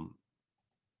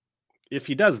 If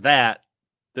he does that,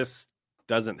 this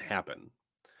doesn't happen.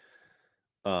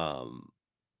 I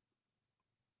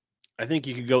think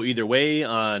you could go either way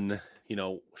on,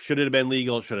 should it have been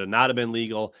legal? Should it not have been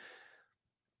legal?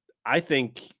 I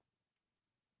think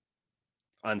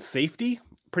on safety,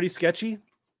 pretty sketchy.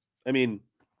 I mean,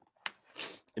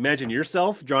 imagine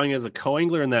yourself drawing as a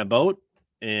co-angler in that boat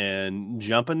and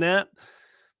jumping that.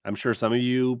 I'm sure some of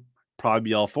you probably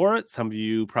be all for it. Some of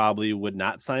you probably would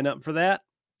not sign up for that.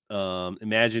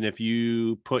 Imagine if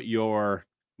you put your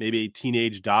maybe a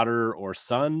teenage daughter or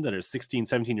son that are 16,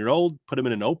 17-year-old, put them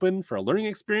in an open for a learning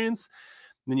experience.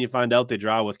 And then you find out they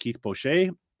draw with Keith Poche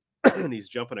and he's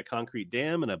jumping a concrete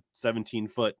dam and a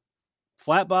 17-foot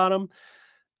flat bottom.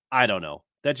 I don't know.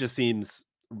 That just seems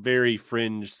very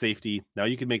fringe safety. Now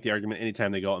you could make the argument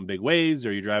anytime they go out in big waves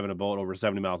or you're driving a boat over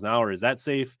 70 miles an hour, is that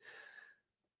safe?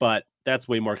 But that's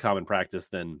way more common practice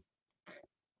than,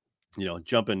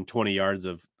 jumping 20 yards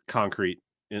of concrete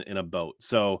in a boat.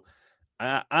 So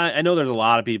I know there's a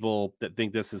lot of people that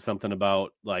think this is something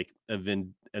about like a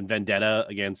vendetta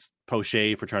against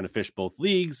Poche for trying to fish both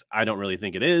leagues. I don't really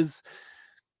think it is.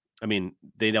 I mean,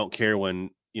 they don't care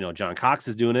when, John Cox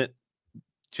is doing it.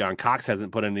 John Cox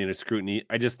hasn't put any scrutiny.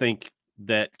 I just think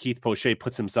that Keith Poche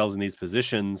puts himself in these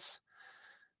positions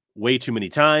way too many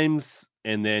times.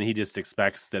 and then he just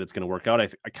expects that it's going to work out.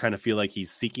 I kind of feel like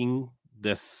he's seeking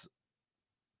this,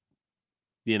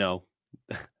 to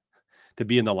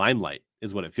be in the limelight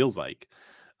is what it feels like.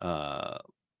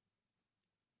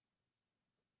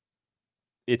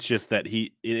 It's just that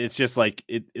it's just like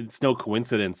it's no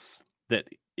coincidence that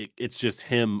it's just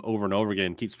him over and over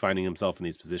again keeps finding himself in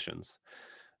these positions.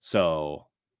 So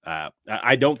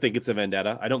I don't think it's a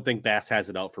vendetta. I don't think Bass has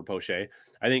it out for Poche.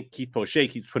 I think Keith Poche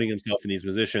keeps putting himself in these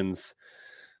positions,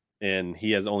 and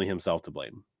he has only himself to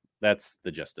blame. That's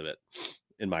the gist of it,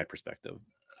 in my perspective.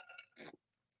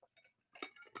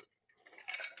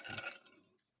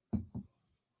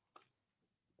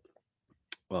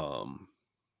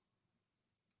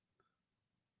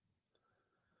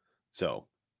 So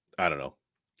I don't know.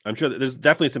 I'm sure that there's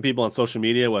definitely some people on social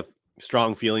media with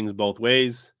strong feelings both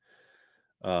ways.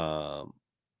 I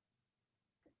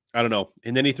don't know.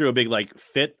 And then he threw a big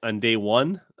fit on day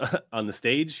one on the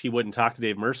stage. He wouldn't talk to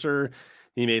Dave Mercer.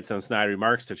 He made some snide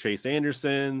remarks to Chase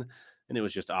Anderson, and it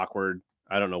was just awkward.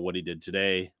 I don't know what he did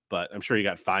today, but I'm sure he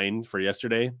got fined for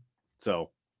yesterday.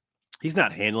 So he's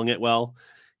not handling it well.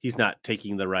 He's not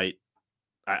taking the right.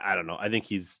 I don't know. I think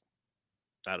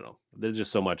I don't know. There's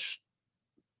just so much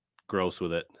gross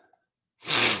with it.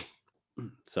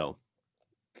 So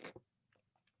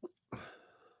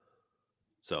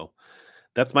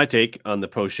that's my take on the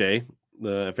Poche.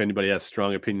 If anybody has a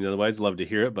strong opinion otherwise, love to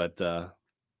hear it. But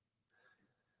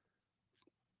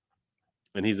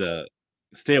and he's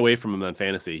stay away from him on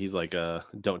fantasy. He's like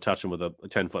don't touch him with a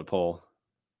 10-foot pole.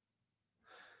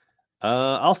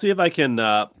 I'll see if I can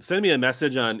send me a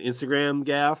message on Instagram,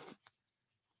 Gaff.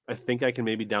 I think I can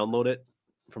maybe download it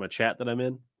from a chat that I'm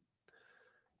in.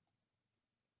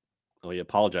 Oh, he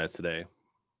apologized today.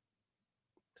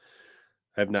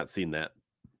 I have not seen that.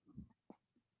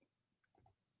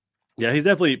 Yeah, he's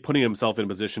definitely putting himself in a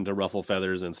position to ruffle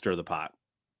feathers and stir the pot.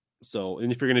 So,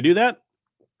 and if you're going to do that,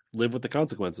 live with the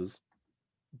consequences.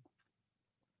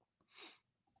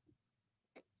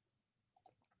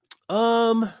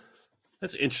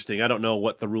 That's interesting. I don't know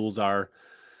what the rules are.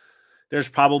 There's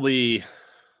probably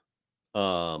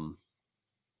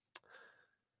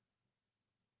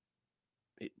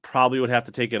it probably would have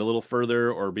to take it a little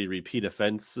further or be repeat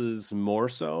offenses more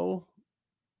so.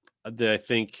 I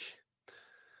think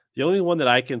the only one that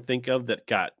I can think of that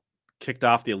got kicked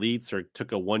off the elites or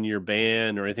took a 1-year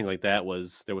ban or anything like that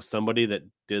was there was somebody that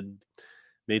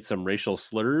made some racial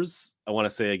slurs. I want to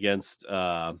say against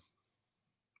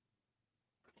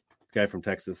guy from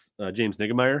Texas, James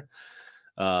Niggemeyer.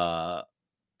 I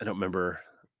don't remember.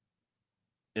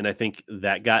 And I think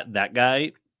that got that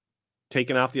guy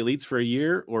taken off the elites for a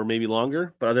year or maybe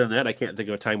longer. But other than that, I can't think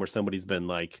of a time where somebody's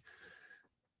been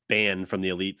banned from the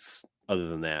elites other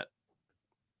than that.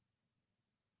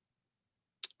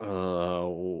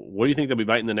 What do you think they'll be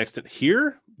biting the next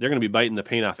here? They're going to be biting the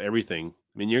paint off everything.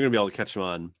 I mean, you're going to be able to catch them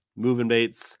on moving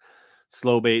baits,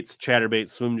 slow baits, chatter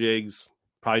baits, swim jigs.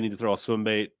 Probably need to throw a swim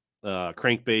bait,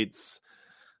 crank baits,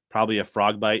 probably a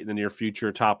frog bite in the near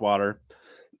future, top water.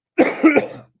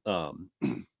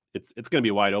 It's going to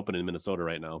be wide open in Minnesota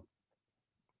right now.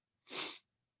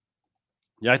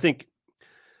 Yeah, I think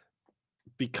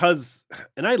because,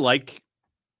 and I like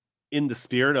in the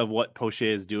spirit of what Poche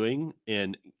is doing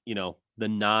and, the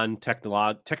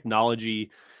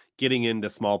non-technology getting into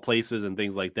small places and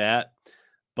things like that.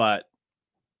 But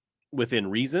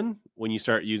within reason, when you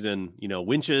start using,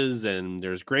 winches and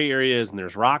there's gray areas and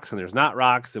there's rocks and there's not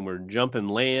rocks and we're jumping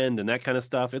land and that kind of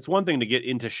stuff, it's one thing to get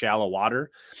into shallow water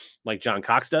like John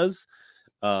Cox does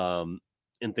and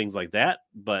things like that.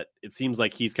 But it seems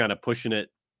like he's kind of pushing it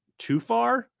too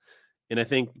far. And I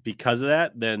think because of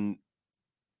that, then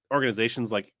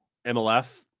organizations like MLF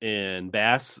and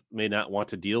Bass may not want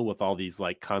to deal with all these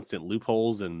constant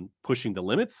loopholes and pushing the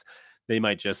limits. They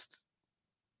might just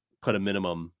put a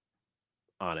minimum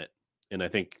on it. And I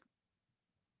think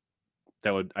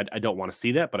that would, I don't want to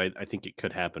see that, but I think it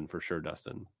could happen for sure,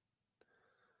 Dustin.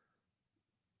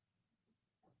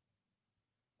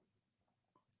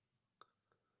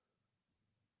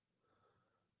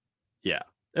 Yeah,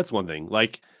 that's one thing.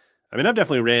 I've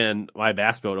definitely ran my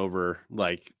bass boat over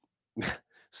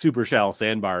super shallow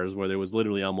sandbars where there was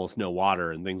literally almost no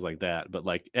water and things like that. But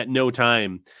at no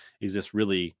time is this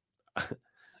really,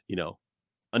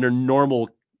 under normal,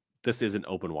 this isn't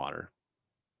open water.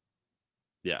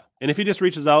 Yeah. And if he just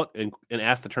reaches out and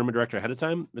asks the tournament director ahead of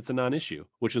time, it's a non-issue,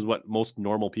 which is what most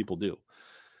normal people do.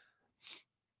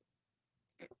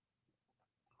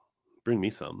 Bring me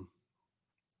some.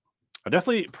 I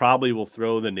definitely probably will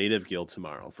throw the native gill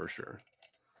tomorrow for sure.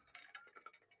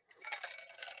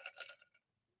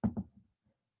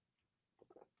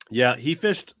 Yeah, he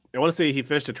fished I want to say he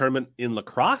finished a tournament in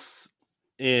lacrosse,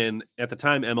 and at the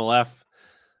time MLF,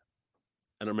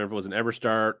 I don't remember if it was an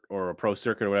Everstart or a Pro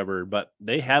Circuit or whatever, but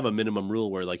they have a minimum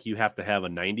rule where like you have to have a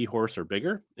 90 horse or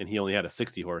bigger, and he only had a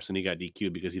 60 horse, and he got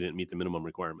DQ'd because he didn't meet the minimum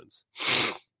requirements.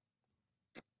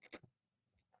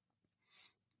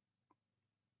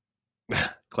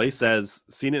 Clay says,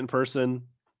 seen it in person.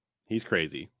 He's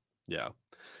crazy. Yeah.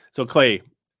 So Clay,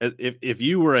 if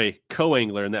you were a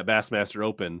co-angler in that Bassmaster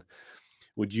Open,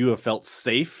 would you have felt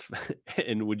safe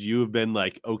and would you have been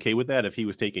like okay with that if he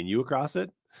was taking you across it?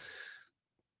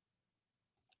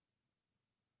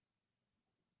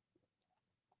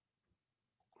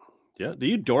 Yeah. Do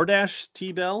you DoorDash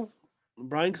T-Bell,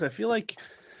 Brian? Because I feel like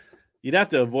you'd have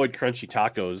to avoid crunchy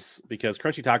tacos because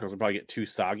crunchy tacos would probably get too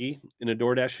soggy in a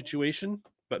DoorDash situation.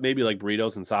 But maybe like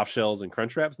burritos and soft shells and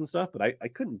crunch wraps and stuff. But I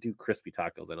couldn't do crispy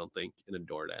tacos, I don't think, in a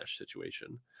DoorDash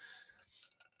situation.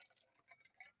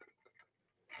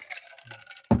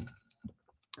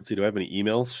 Let's see, do I have any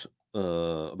emails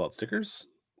about stickers?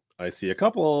 I see a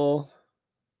couple.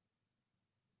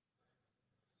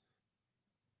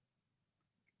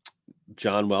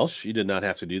 John Welsh, you did not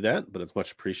have to do that, but it's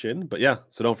much appreciated. But yeah,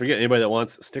 so don't forget, anybody that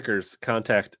wants stickers,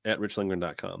 contact at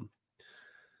richlindgren.com.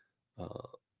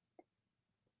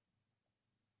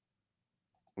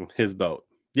 His boat.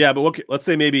 Yeah, but let's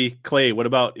say maybe, Clay, what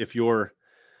about if your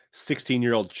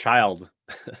 16-year-old child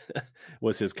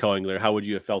was his co-angler? How would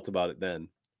you have felt about it then?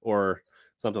 Or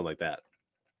something like that.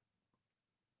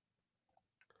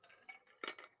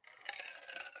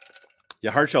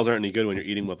 Yeah, hard shells aren't any good when you're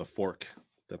eating with a fork.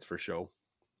 That's for sure.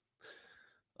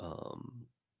 I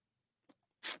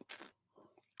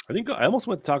think I almost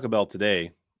went to Taco Bell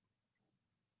today.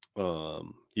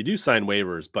 You do sign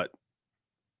waivers, but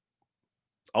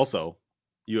also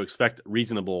you expect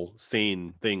reasonable,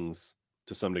 sane things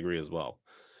to some degree as well.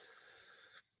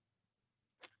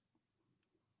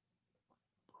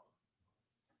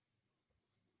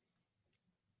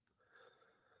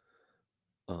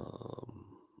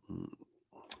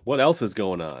 What else is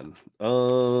going on? I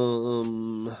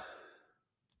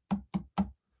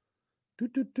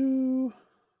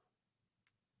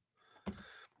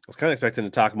was kind of expecting to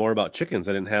talk more about chickens.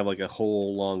 I didn't have like a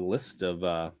whole long list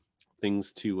of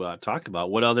things to talk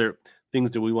about. What other things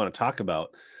do we want to talk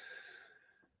about?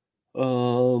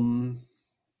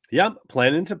 Yeah,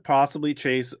 planning to possibly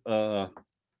chase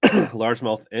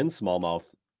largemouth and smallmouth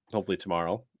hopefully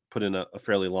tomorrow. Put in a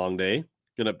fairly long day.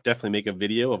 Gonna definitely make a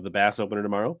video of the bass opener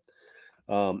tomorrow.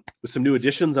 With some new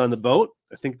additions on the boat.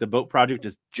 I think the boat project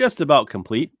is just about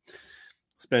complete.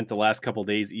 Spent the last couple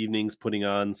days, evenings, putting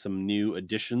on some new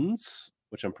additions,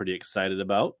 which I'm pretty excited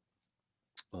about.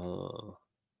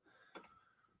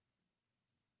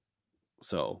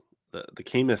 So the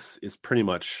Camus is pretty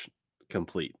much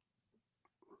complete.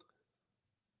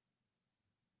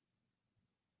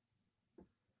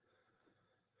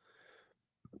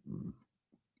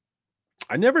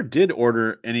 I never did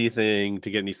order anything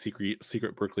to get any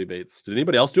secret Berkeley baits. Did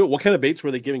anybody else do it? What kind of baits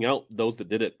were they giving out? Those that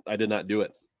did it, I did not do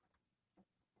it.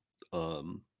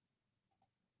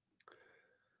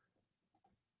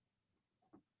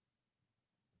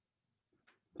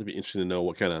 It'd be interesting to know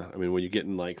what kind of. I mean, were you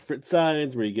getting like Fritz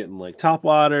sides? Were you getting like top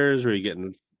waters? Were you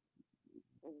getting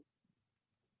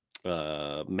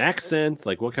Max Scent?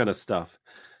 Like what kind of stuff?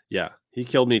 Yeah, he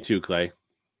killed me too, Clay.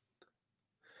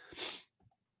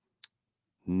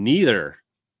 Neither,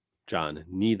 John.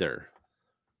 Neither.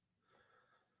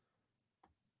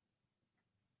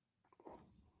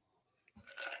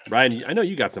 Ryan, I know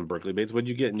you got some Berkeley baits. What'd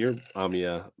you get in your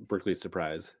Omnia Berkeley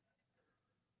surprise?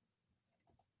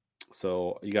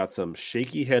 So you got some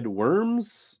shaky head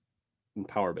worms and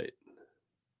power bait.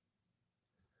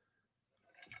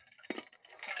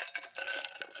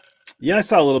 Yeah, I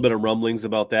saw a little bit of rumblings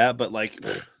about that, but like,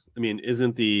 I mean,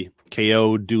 isn't the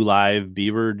KO Do Live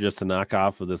beaver just a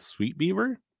knockoff of the sweet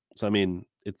beaver? So I mean,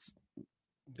 is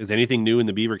anything new in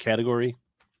the beaver category?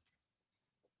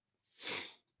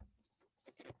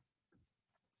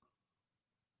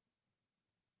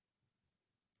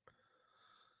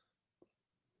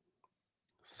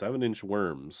 Seven-inch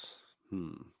worms.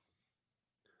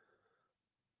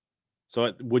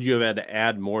 So would you have had to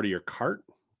add more to your cart?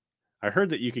 I heard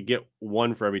that you could get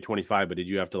one for every 25, but did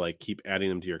you have to like keep adding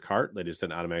them to your cart? They just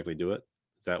didn't automatically do it.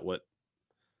 Is that what?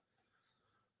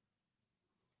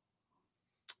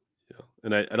 Yeah.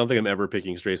 And I don't think I'm ever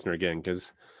picking Strassner again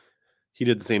because he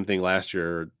did the same thing last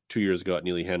year or 2 years ago at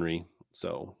Neely Henry.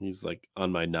 So he's like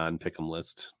on my non-pick'em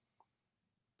list.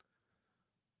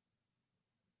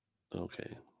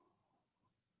 Okay.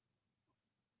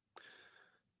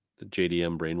 The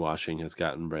JDM brainwashing has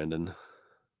gotten Brandon.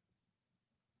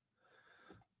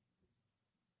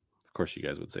 Of course, you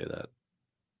guys would say that.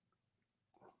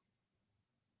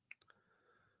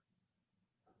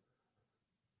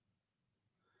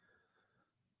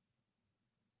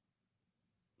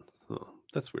 Oh,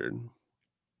 that's weird.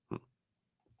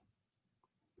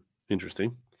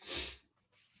 Interesting.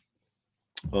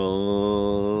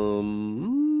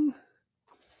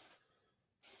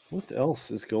 What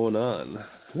else is going on?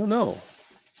 I don't know.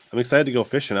 I'm excited to go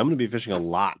fishing. I'm going to be fishing a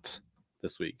lot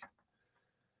this week.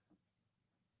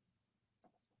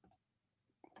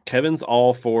 Kevin's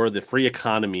all for the free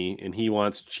economy, and he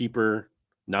wants cheaper,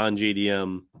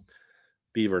 non-JDM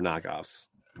beaver knockoffs.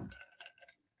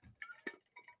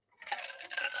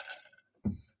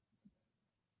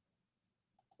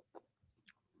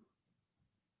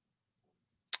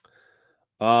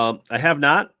 I have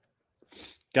not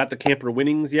got the camper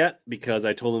winnings yet because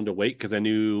I told him to wait because I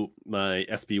knew my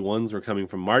SB1s were coming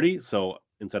from Marty. So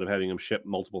instead of having him ship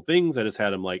multiple things, I just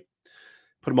had him like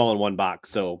put them all in one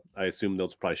box. So I assume those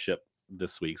will probably ship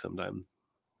this week sometime.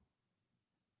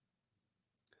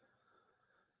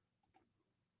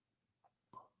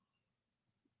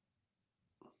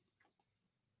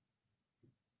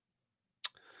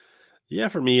 Yeah,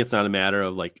 for me, it's not a matter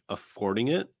of like affording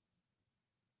it.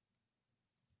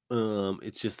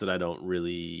 It's just that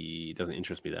it doesn't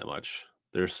interest me that much.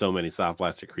 There's so many soft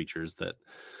plastic creatures that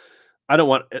I don't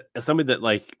want. As somebody that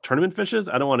like tournament fishes,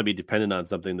 I don't want to be dependent on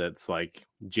something that's like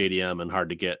JDM and hard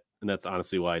to get, and that's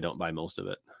honestly why I don't buy most of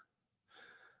it.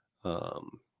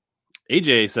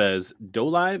 AJ says Doe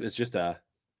Live is just a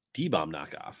D-bomb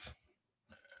knockoff.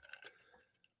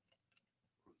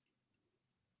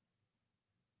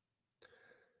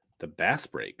 The bass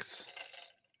breaks.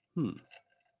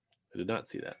 I did not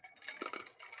see that.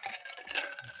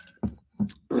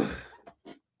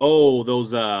 Oh,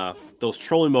 those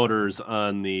trolling motors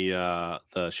on the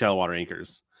shallow water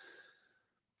anchors.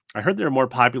 I heard they're more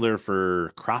popular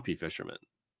for crappie fishermen.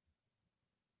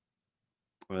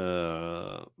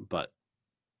 But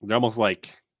they're almost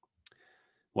like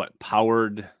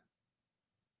powered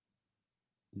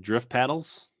drift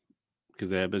paddles because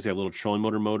they basically have little trolling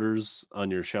motor motors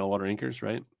on your shallow water anchors,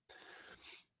 right?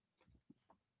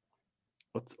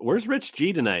 Where's Rich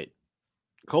G tonight?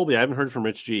 Colby, I haven't heard from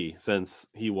Rich G since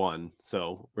he won,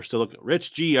 so we're still looking.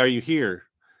 Rich G, are you here?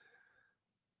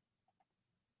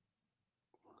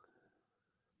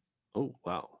 Oh,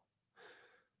 wow.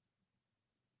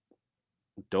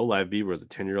 Doe Live Beaver is a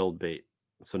 10-year-old bait.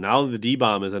 So now the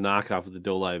D-bomb is a knockoff of the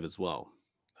Doe Live as well.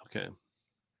 Okay.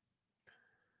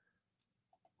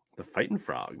 The Fighting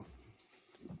Frog.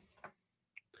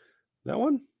 That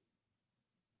one?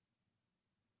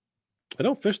 I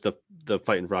don't fish the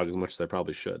Fighting Frog as much as I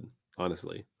probably should,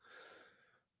 honestly.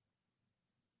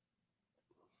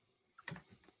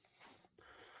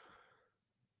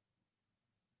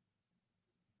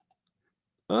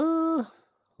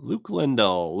 Luke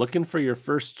Lindell, looking for your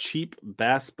first cheap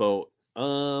bass boat.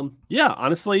 Yeah,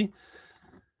 honestly,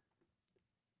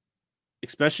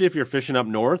 especially if you're fishing up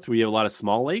north, we have a lot of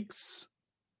small lakes.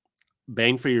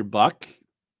 Bang for your buck.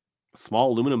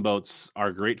 Small aluminum boats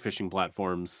are great fishing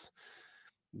platforms.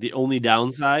 The only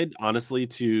downside, honestly,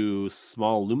 to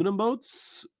small aluminum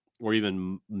boats or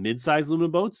even mid-sized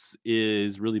aluminum boats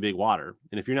is really big water.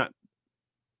 And if you're not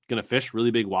going to fish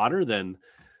really big water, then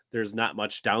there's not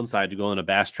much downside to going on a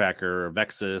Bass Tracker or a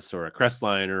Vexus or a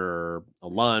Crestliner or a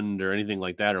Lund or anything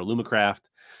like that, or Lumacraft.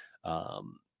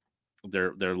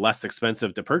 They're less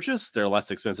expensive to purchase. They're less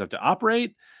expensive to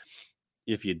operate.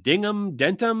 If you ding them,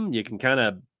 dent them, you can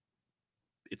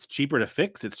it's cheaper to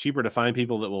fix. It's cheaper to find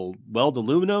people that will weld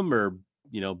aluminum or,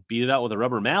 beat it out with a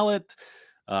rubber mallet.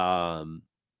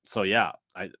 So yeah,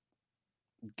 I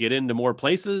get into more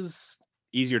places,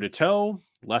 easier to tow,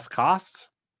 less cost.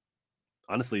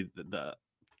 Honestly, the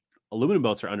aluminum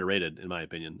boats are underrated in my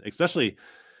opinion, especially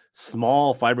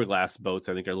small fiberglass boats.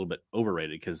 I think are a little bit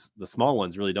overrated because the small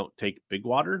ones really don't take big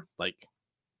water. Like,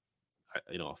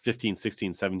 15,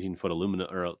 16, 17 foot aluminum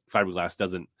or fiberglass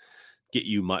doesn't get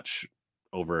you much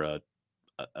over a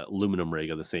aluminum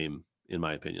rig of the same, in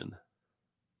my opinion.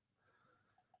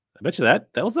 I bet you that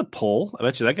was a pull. I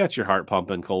bet you that got your heart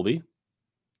pumping, Colby.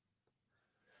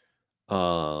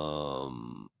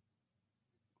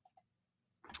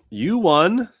 You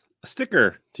won a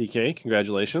sticker, TK.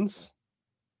 Congratulations.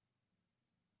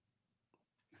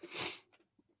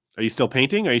 Are you still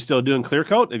painting? Are you still doing clear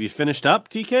coat? Have you finished up,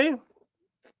 TK?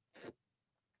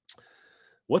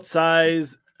 What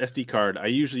size SD card? I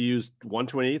usually use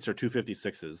 128s or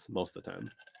 256s most of the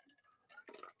time.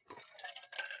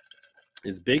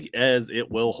 As big as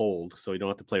it will hold, so you don't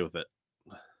have to play with it.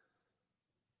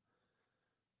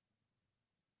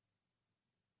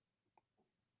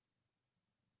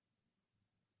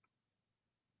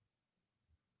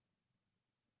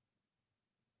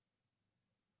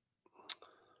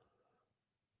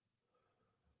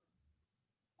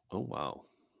 Oh, wow.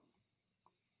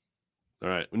 All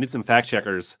right. We need some fact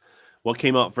checkers. What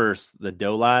came out first, the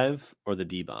Doe Live or the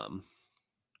D-Bomb?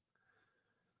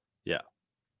 Yeah.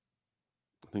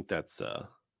 I think that's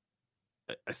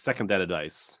I second that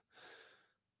advice.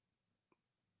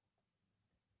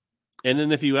 And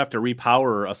then if you have to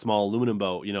repower a small aluminum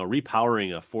boat,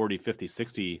 repowering a 40, 50,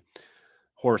 60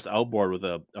 horse outboard with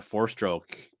a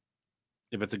 4-stroke,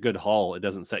 if it's a good hull, it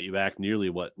doesn't set you back nearly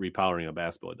what repowering a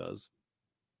bass boat does.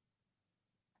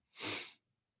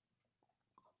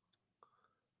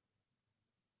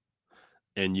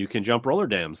 And you can jump roller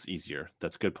dams easier.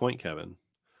 That's a good point, Kevin.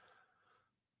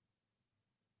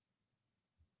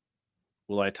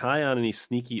 Will I tie on any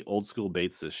sneaky old school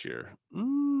baits this year?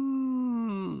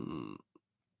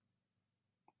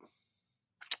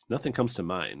 Nothing comes to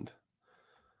mind.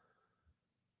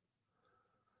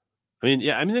 I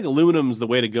think aluminum's the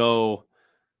way to go,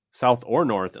 south or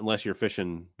north, unless you're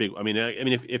fishing big.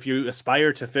 If you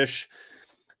aspire to fish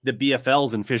the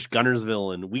BFLs and fish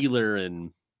Gunnersville and Wheeler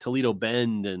and Toledo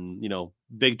Bend and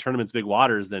big tournaments, big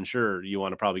waters, then sure, you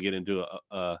want to probably get into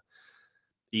a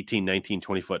 18, 19,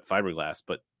 20 foot fiberglass.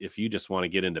 But if you just want to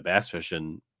get into bass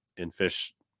fishing and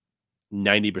fish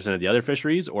 90% of the other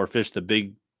fisheries, or fish the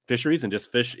big fisheries and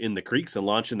just fish in the creeks and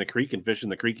launch in the creek and fish in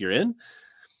the creek you're in,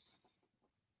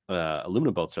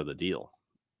 aluminum boats are the deal.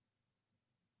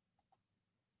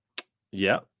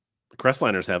 Yeah. The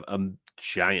Crestliners have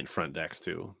giant front decks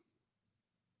too.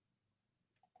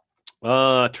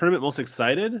 Tournament most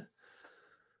excited?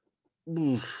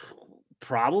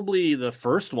 Probably the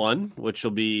first one, which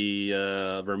will be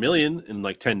Vermilion in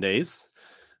like 10 days.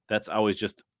 That's always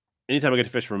just, anytime I get to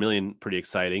fish Vermilion, pretty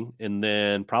exciting. And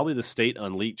then probably the state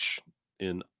on Leech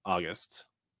in August.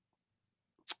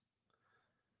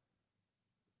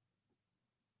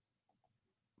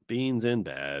 Beans in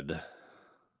bed.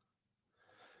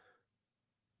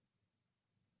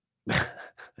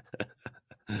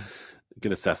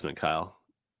 Good assessment, Kyle.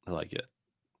 I like it.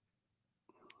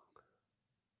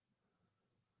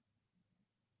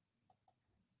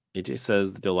 AJ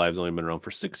says the Dill Live's only been around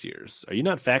for 6 years. Are you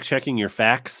not fact checking your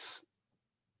facts,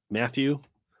 Matthew?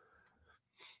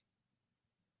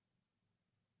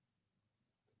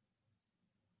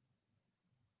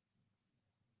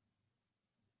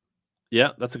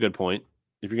 Yeah, that's a good point.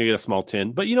 If you're gonna get a small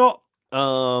tin, but you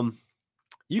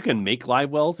can make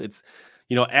live wells. It's,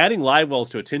 adding live wells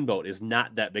to a tin boat is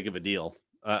not that big of a deal.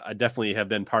 I definitely have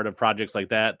been part of projects like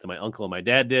that my uncle and my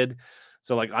dad did.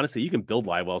 So, honestly, you can build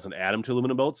live wells and add them to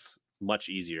aluminum boats much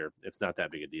easier. It's not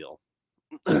that big a deal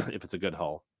if it's a good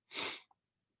hull.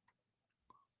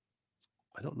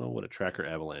 I don't know what a tracker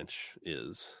avalanche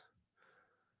is.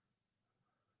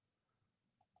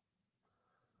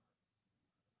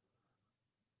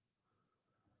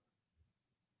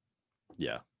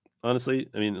 Yeah. Honestly,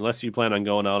 unless you plan on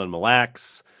going out on Mille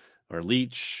Lacs or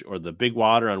Leech or the big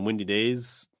water on windy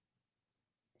days,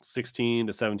 16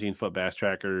 to 17 foot bass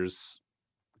trackers,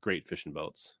 great fishing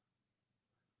boats.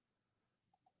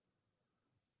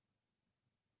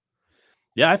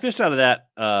 Yeah, I fished out of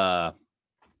that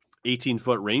 18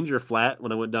 foot Ranger flat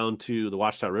when I went down to the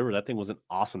Watchtower River. That thing wasn't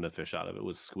awesome to fish out of. It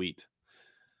was sweet.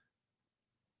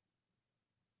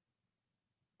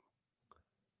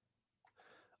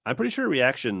 I'm pretty sure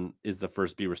Reaction is the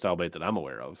first beaver style bait that I'm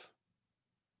aware of.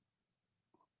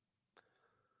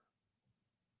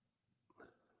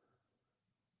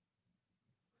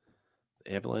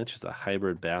 The Avalanche is a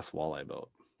hybrid bass walleye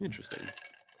boat. Interesting.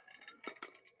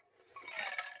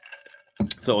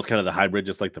 So it was kind of the hybrid,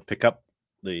 just like the pickup,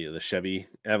 the Chevy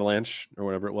Avalanche or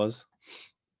whatever it was.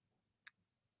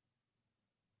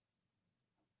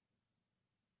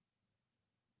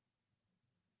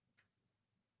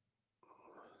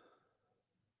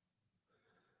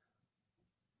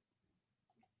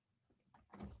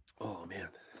 Oh man,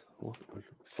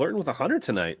 flirting with 100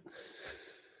 tonight.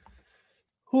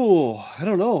 Oh, I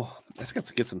don't know. I just got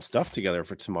to get some stuff together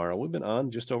for tomorrow. We've been on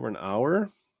just over an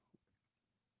hour.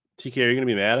 TK, are you gonna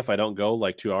be mad if I don't go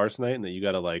like 2 hours tonight and that you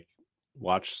gotta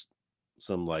watch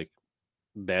some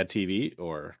bad TV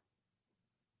or?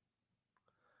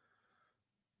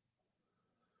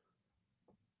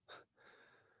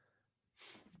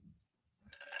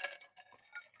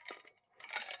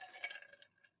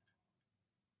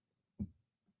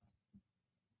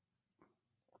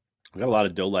 We got a lot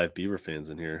of Doe Live Beaver fans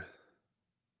in here.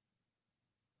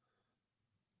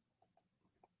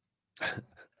 I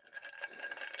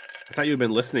thought you had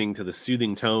been listening to the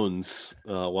soothing tones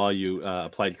while you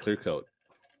applied clear coat.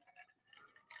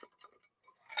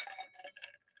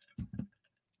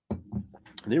 I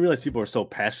didn't realize people are so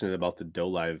passionate about the Doe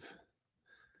Live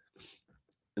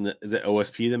And is it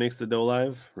OSP that makes the dough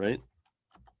live, right?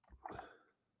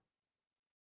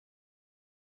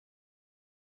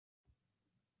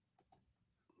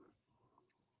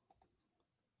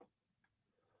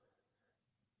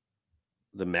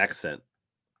 The Maxent.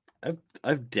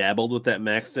 I've dabbled with that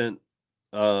Maxent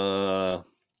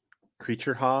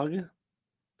creature hog.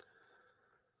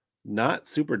 Not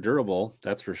super durable,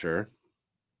 that's for sure.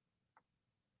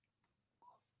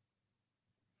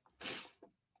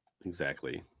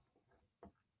 Exactly.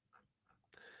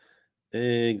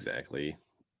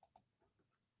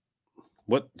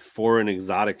 What foreign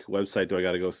exotic website do I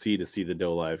got to go see to see the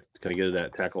dough live? Can I get it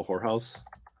at Tackle Whorehouse?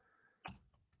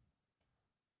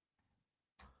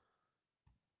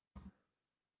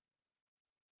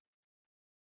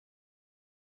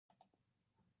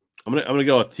 I'm gonna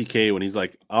go with TK when he's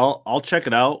like, I'll check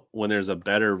it out when there's a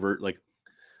better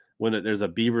when there's a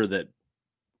beaver that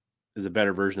is a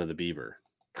better version of the beaver.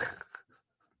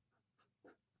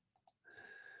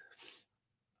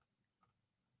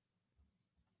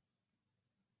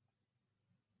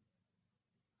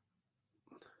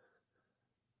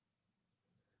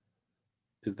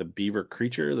 Is the beaver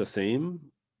creature the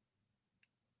same?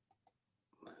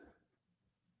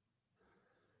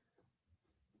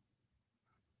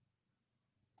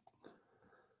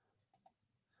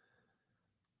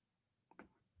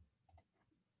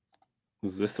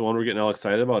 Is this the one we're getting all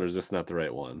excited about, or is this not the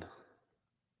right one?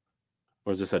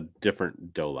 Or is this a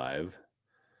different dough live?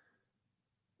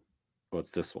 What's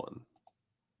this one?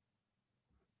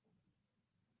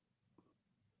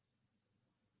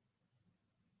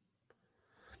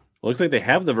 Looks like they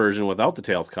have the version without the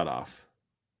tails cut off.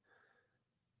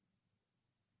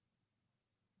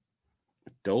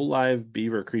 Dough live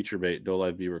beaver creature bait. Dough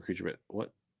live beaver creature bait.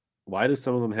 What? Why do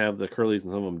some of them have the curlies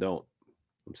and some of them don't?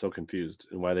 I'm so confused.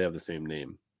 And why they have the same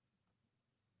name.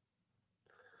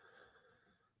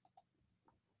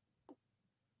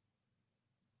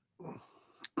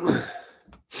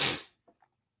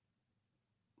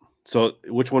 So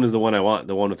which one is the one I want?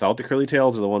 The one without the curly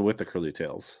tails or the one with the curly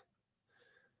tails?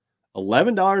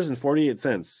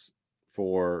 $11.48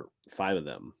 for 5 of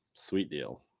them. Sweet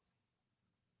deal.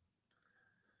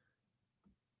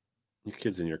 You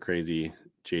kids in your crazy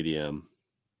JDM.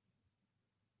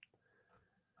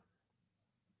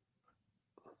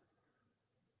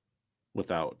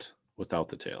 Without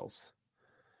the tails.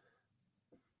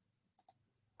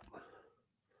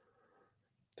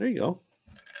 There you go.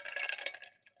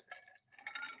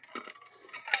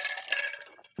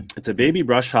 It's a baby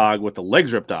brush hog with the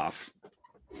legs ripped off,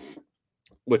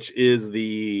 which is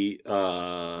the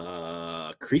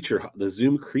the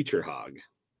Zoom creature hog,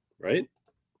 right?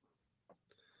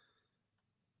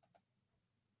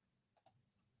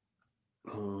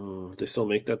 They still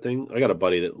make that thing? I got a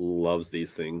buddy that loves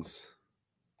these things.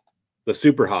 The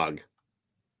super hog.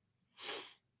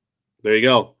 There you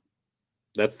go.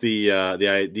 That's the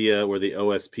idea where the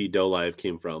OSP dough live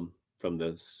came from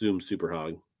the Zoom super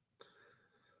hog.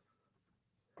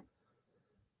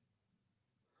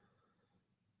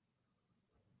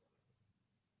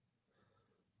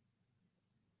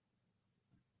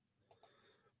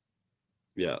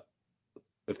 Yeah.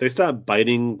 If they stop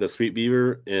biting the sweet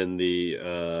beaver and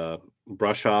the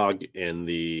brush hog and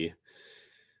the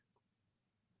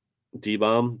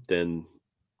D-bomb, then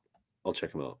I'll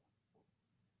check him out.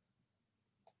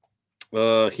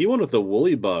 He won with the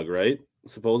woolly bug, right?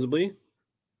 Supposedly.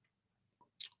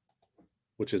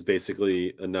 Which is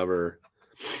basically another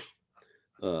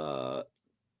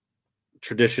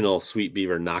traditional sweet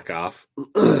beaver knockoff.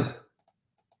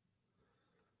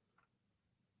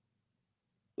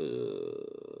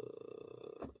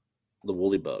 The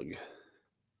woolly bug.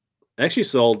 I actually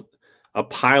sold a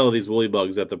pile of these woolly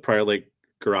bugs at the Prior Lake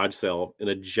garage sale in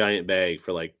a giant bag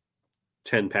for like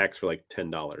 10 packs for like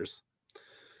 $10.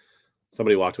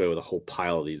 Somebody walked away with a whole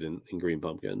pile of these in green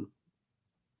pumpkin.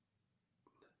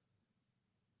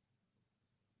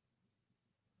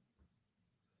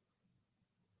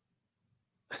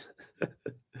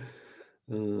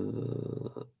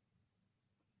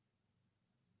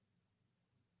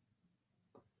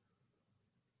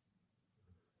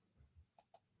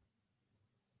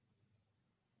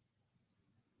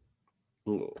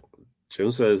 Jim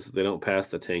says they don't pass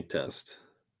the tank test.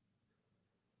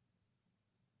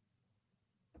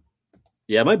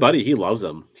 Yeah, my buddy, he loves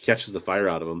them. He catches the fire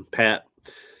out of them. Pat,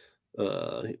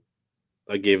 I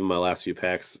gave him my last few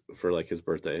packs for like his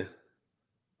birthday.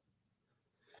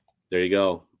 There you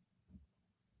go.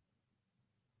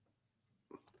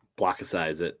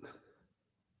 Blockicize it.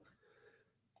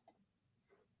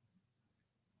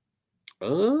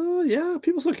 Yeah,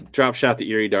 people still drop shot the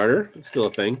Erie Darter. It's still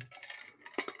a thing.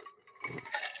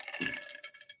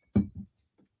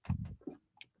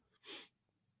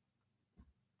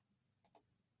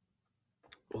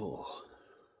 Oh.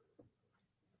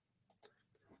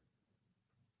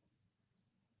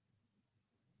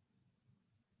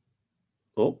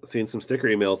 Oh, seeing some sticker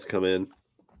emails come in.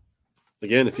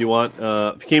 Again, if you want,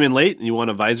 if you came in late and you want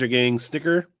a Visor Gang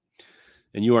sticker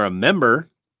and you are a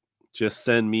member, just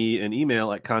send me an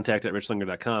email at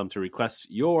contact@richlinger.com to request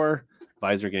your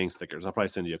Visor Gang stickers. I'll probably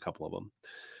send you a couple of them.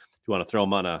 If you want to throw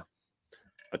them on a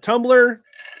tumbler,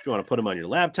 if you want to put them on your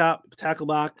laptop, tackle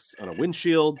box, on a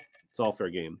windshield, it's all fair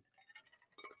game.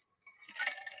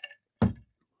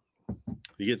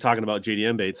 You get talking about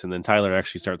JDM baits, and then Tyler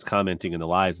actually starts commenting in the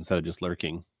lives instead of just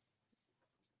lurking.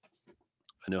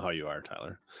 I know how you are,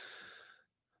 Tyler.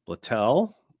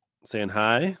 Blatel saying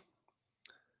hi.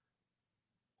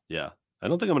 Yeah, I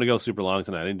don't think I'm going to go super long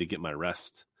tonight. I need to get my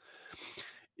rest.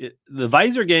 The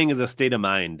Visor Gang is a state of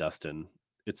mind, Dustin.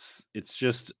 It's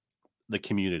just the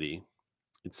community.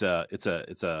 It's a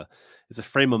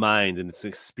frame of mind, and it's an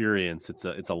experience. It's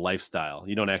a lifestyle.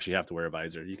 You don't actually have to wear a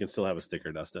visor. You can still have a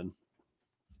sticker, Dustin.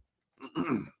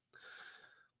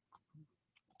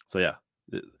 So yeah,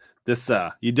 this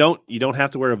you don't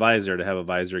have to wear a visor to have a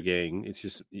Visor Gang. It's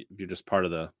just you're just part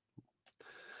of the.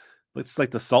 It's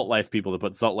like the Salt Life people that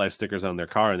put Salt Life stickers on their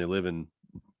car and they live in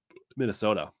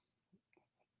Minnesota.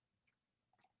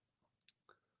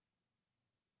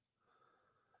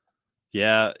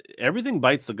 Yeah, everything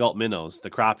bites the gulp minnows,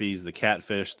 the crappies, the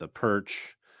catfish, the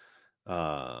perch.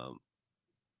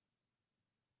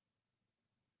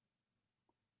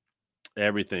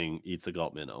 Everything eats a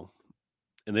gulp minnow.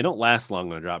 And they don't last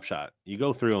long on a drop shot. You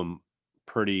go through them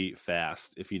pretty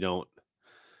fast. If you don't,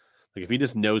 like if you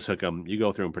just nose hook them, you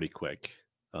go through them pretty quick.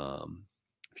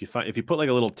 If you put like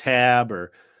a little tab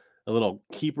or a little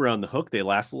keeper on the hook, they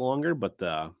last longer. But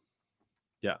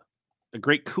yeah, a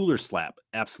great cooler slap,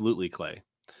 absolutely, Clay.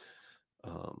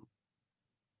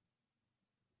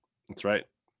 That's right.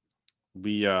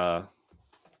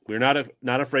 We're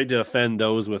not afraid to offend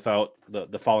those without the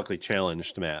follically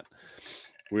challenged, Matt.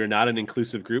 We're not an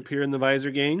inclusive group here in the Visor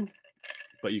Gang,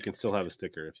 but you can still have a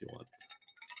sticker if you want.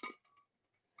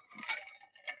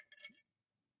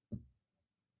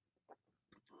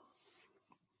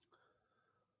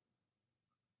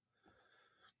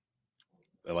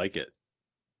 I like it.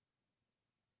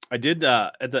 I did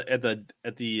at the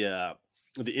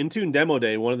Intune demo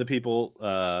day. One of the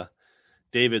people,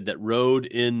 David, that rode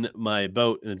in my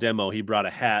boat in a demo, he brought a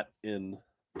hat in.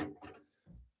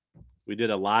 We did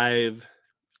a live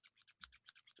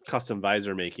custom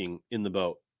visor making in the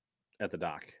boat at the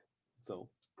dock. So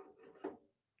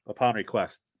upon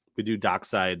request, we do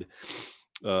dockside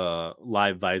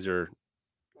live visor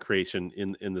creation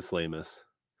in the Slamus.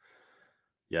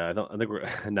 Yeah, I think we're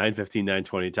 915,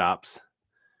 920 tops.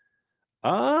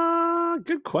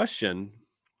 Good question.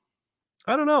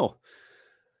 I don't know.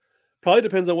 Probably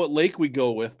depends on what lake we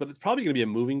go with, but it's probably going to be a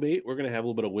moving bait. We're going to have a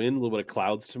little bit of wind, a little bit of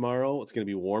clouds tomorrow. It's going to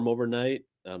be warm overnight.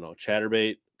 I don't know,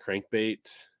 chatterbait,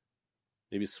 crankbait,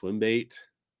 maybe swim bait.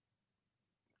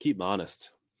 Keep them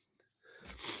honest.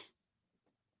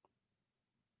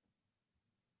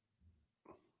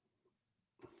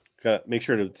 Got to make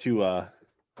sure to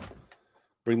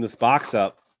bring this box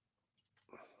up.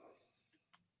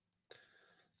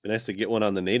 Be nice to get one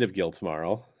on the native gill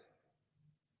tomorrow.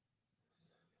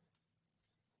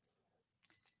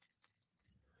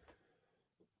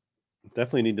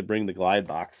 Definitely need to bring the glide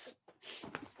box.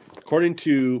 According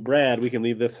to Brad, we can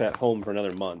leave this at home for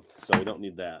another month, so we don't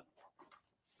need that.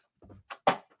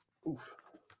 Oof.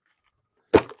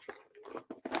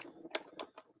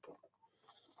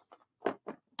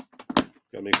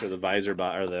 Gotta make sure the visor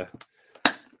or the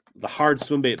hard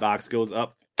swim bait box goes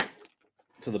up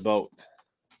to the boat.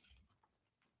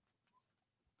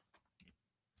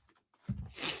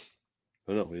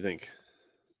 I don't know. What do you think?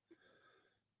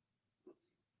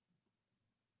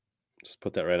 Just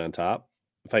put that right on top.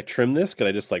 If I trim this, could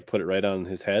I just like put it right on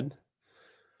his head?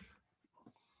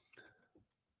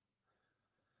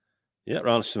 Yeah,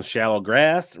 around some shallow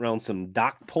grass, around some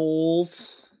dock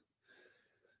poles.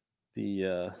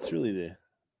 It's really the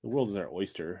world is our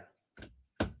oyster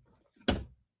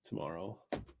tomorrow.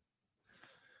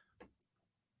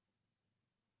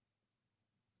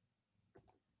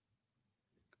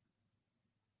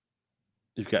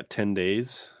 You've got 10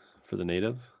 days for the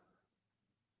native.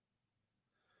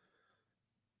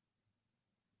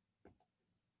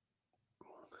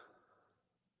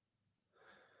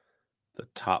 The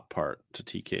top part to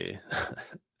TK.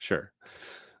 Sure.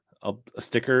 A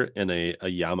sticker and a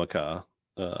yarmulke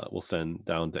we'll send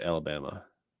down to Alabama.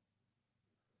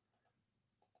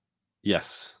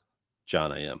 Yes,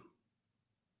 John, I am.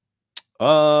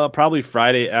 Probably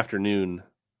Friday afternoon.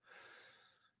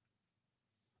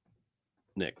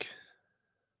 Nick.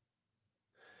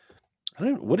 I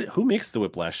don't. Who makes the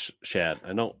Whiplash shad?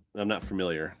 I'm not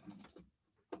familiar.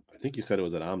 I think you said it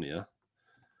was at Omnia.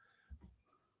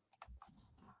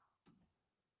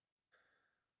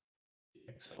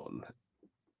 Zone.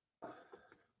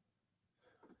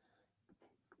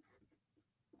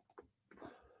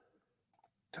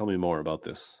 Tell me more about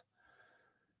this.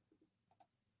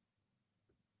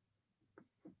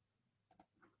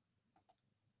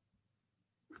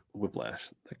 Whiplash.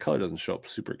 That color doesn't show up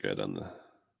super good on the.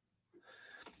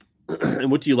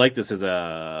 And what do you like this as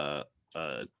a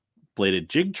bladed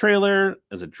jig trailer,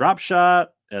 as a drop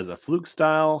shot, as a fluke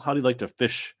style? How do you like to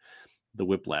fish the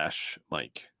Whiplash,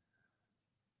 Mike?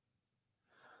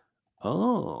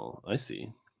 Oh, I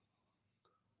see.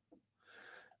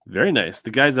 Very nice.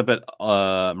 The guys up at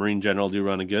Marine General do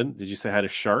run a good. Did you say hi to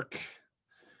Shark?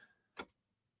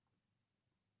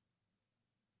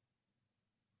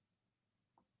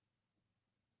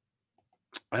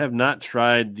 I have not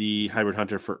tried the Hybrid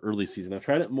Hunter for early season. I've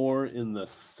tried it more in the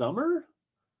summer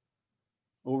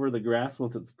over the grass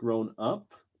once it's grown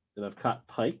up, and I've caught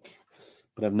pike,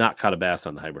 but I've not caught a bass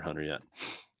on the Hybrid Hunter yet.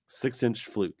 6-inch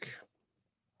fluke.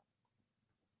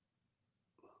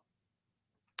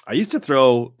 I used to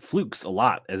throw flukes a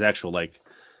lot as actual,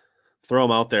 throw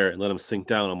them out there and let them sink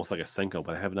down almost like a Senko,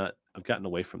 but I've gotten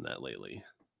away from that lately.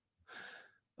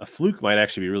 A fluke might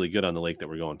actually be really good on the lake that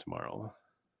we're going tomorrow.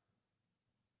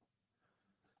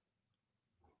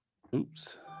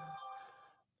 Oops.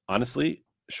 Honestly,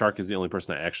 Shark is the only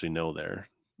person I actually know there.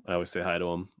 I always say hi to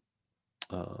him.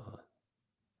 There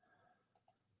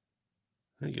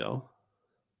you go.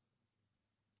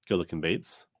 Good looking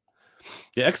baits.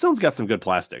 Yeah, X-Zone's got some good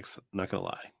plastics. I'm not going to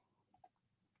lie.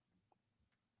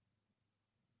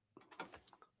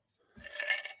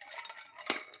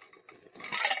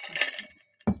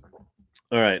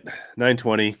 All right,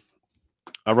 9:20.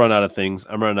 I've run out of things.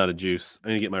 I'm running out of juice. I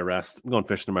need to get my rest. I'm going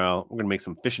fishing tomorrow. We're going to make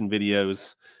some fishing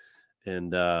videos.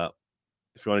 And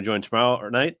if you want to join tomorrow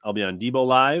night, I'll be on Debo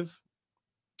Live.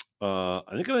 I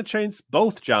think I'm going to change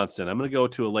both, Johnston. I'm going to go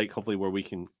to a lake, hopefully, where we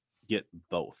can get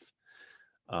both.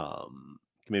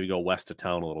 Maybe go west of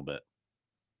town a little bit.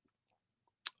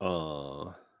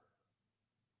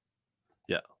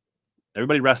 Yeah.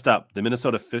 Everybody rest up. The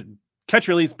Minnesota catch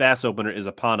release bass opener is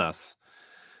upon us.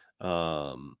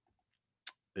 And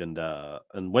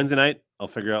Wednesday night, I'll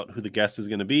figure out who the guest is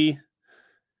going to be.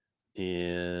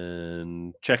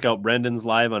 And check out Brendan's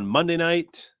live on Monday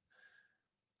night.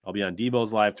 I'll be on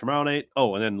Debo's live tomorrow night.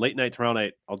 Oh, and then late night tomorrow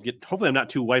night. Hopefully I'm not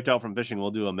too wiped out from fishing.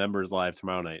 We'll do a members live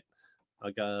tomorrow night. I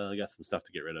got some stuff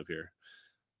to get rid of here.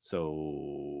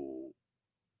 So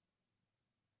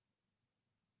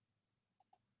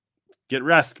get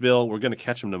rest, Bill. We're going to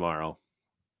catch him tomorrow.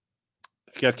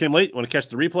 If you guys came late, want to catch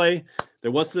the replay,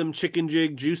 there was some Chicken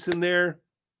Jig juice in there.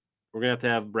 We're going to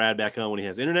have Brad back on when he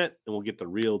has internet, and we'll get the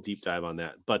real deep dive on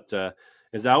that. But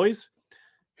as always,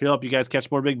 he'll help you guys catch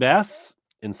more big bass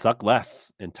and suck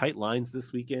less. And tight lines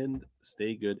this weekend.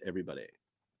 Stay good, everybody.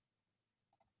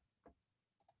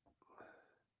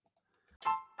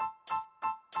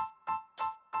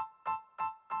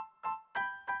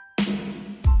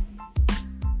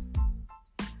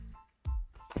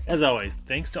 As always,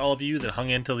 thanks to all of you that hung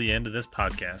in till the end of this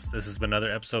podcast. This has been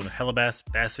another episode of Hellabass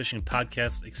Bass Fishing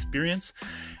Podcast Experience.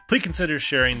 Please consider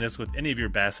sharing this with any of your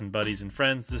bassin buddies and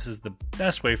friends. This is the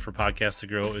best way for podcasts to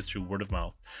grow is through word of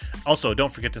mouth. Also,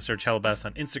 don't forget to search Hellabass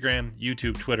on Instagram,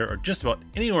 YouTube, Twitter, or just about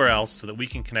anywhere else so that we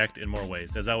can connect in more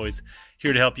ways. As always,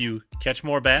 here to help you catch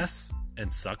more bass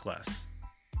and suck less.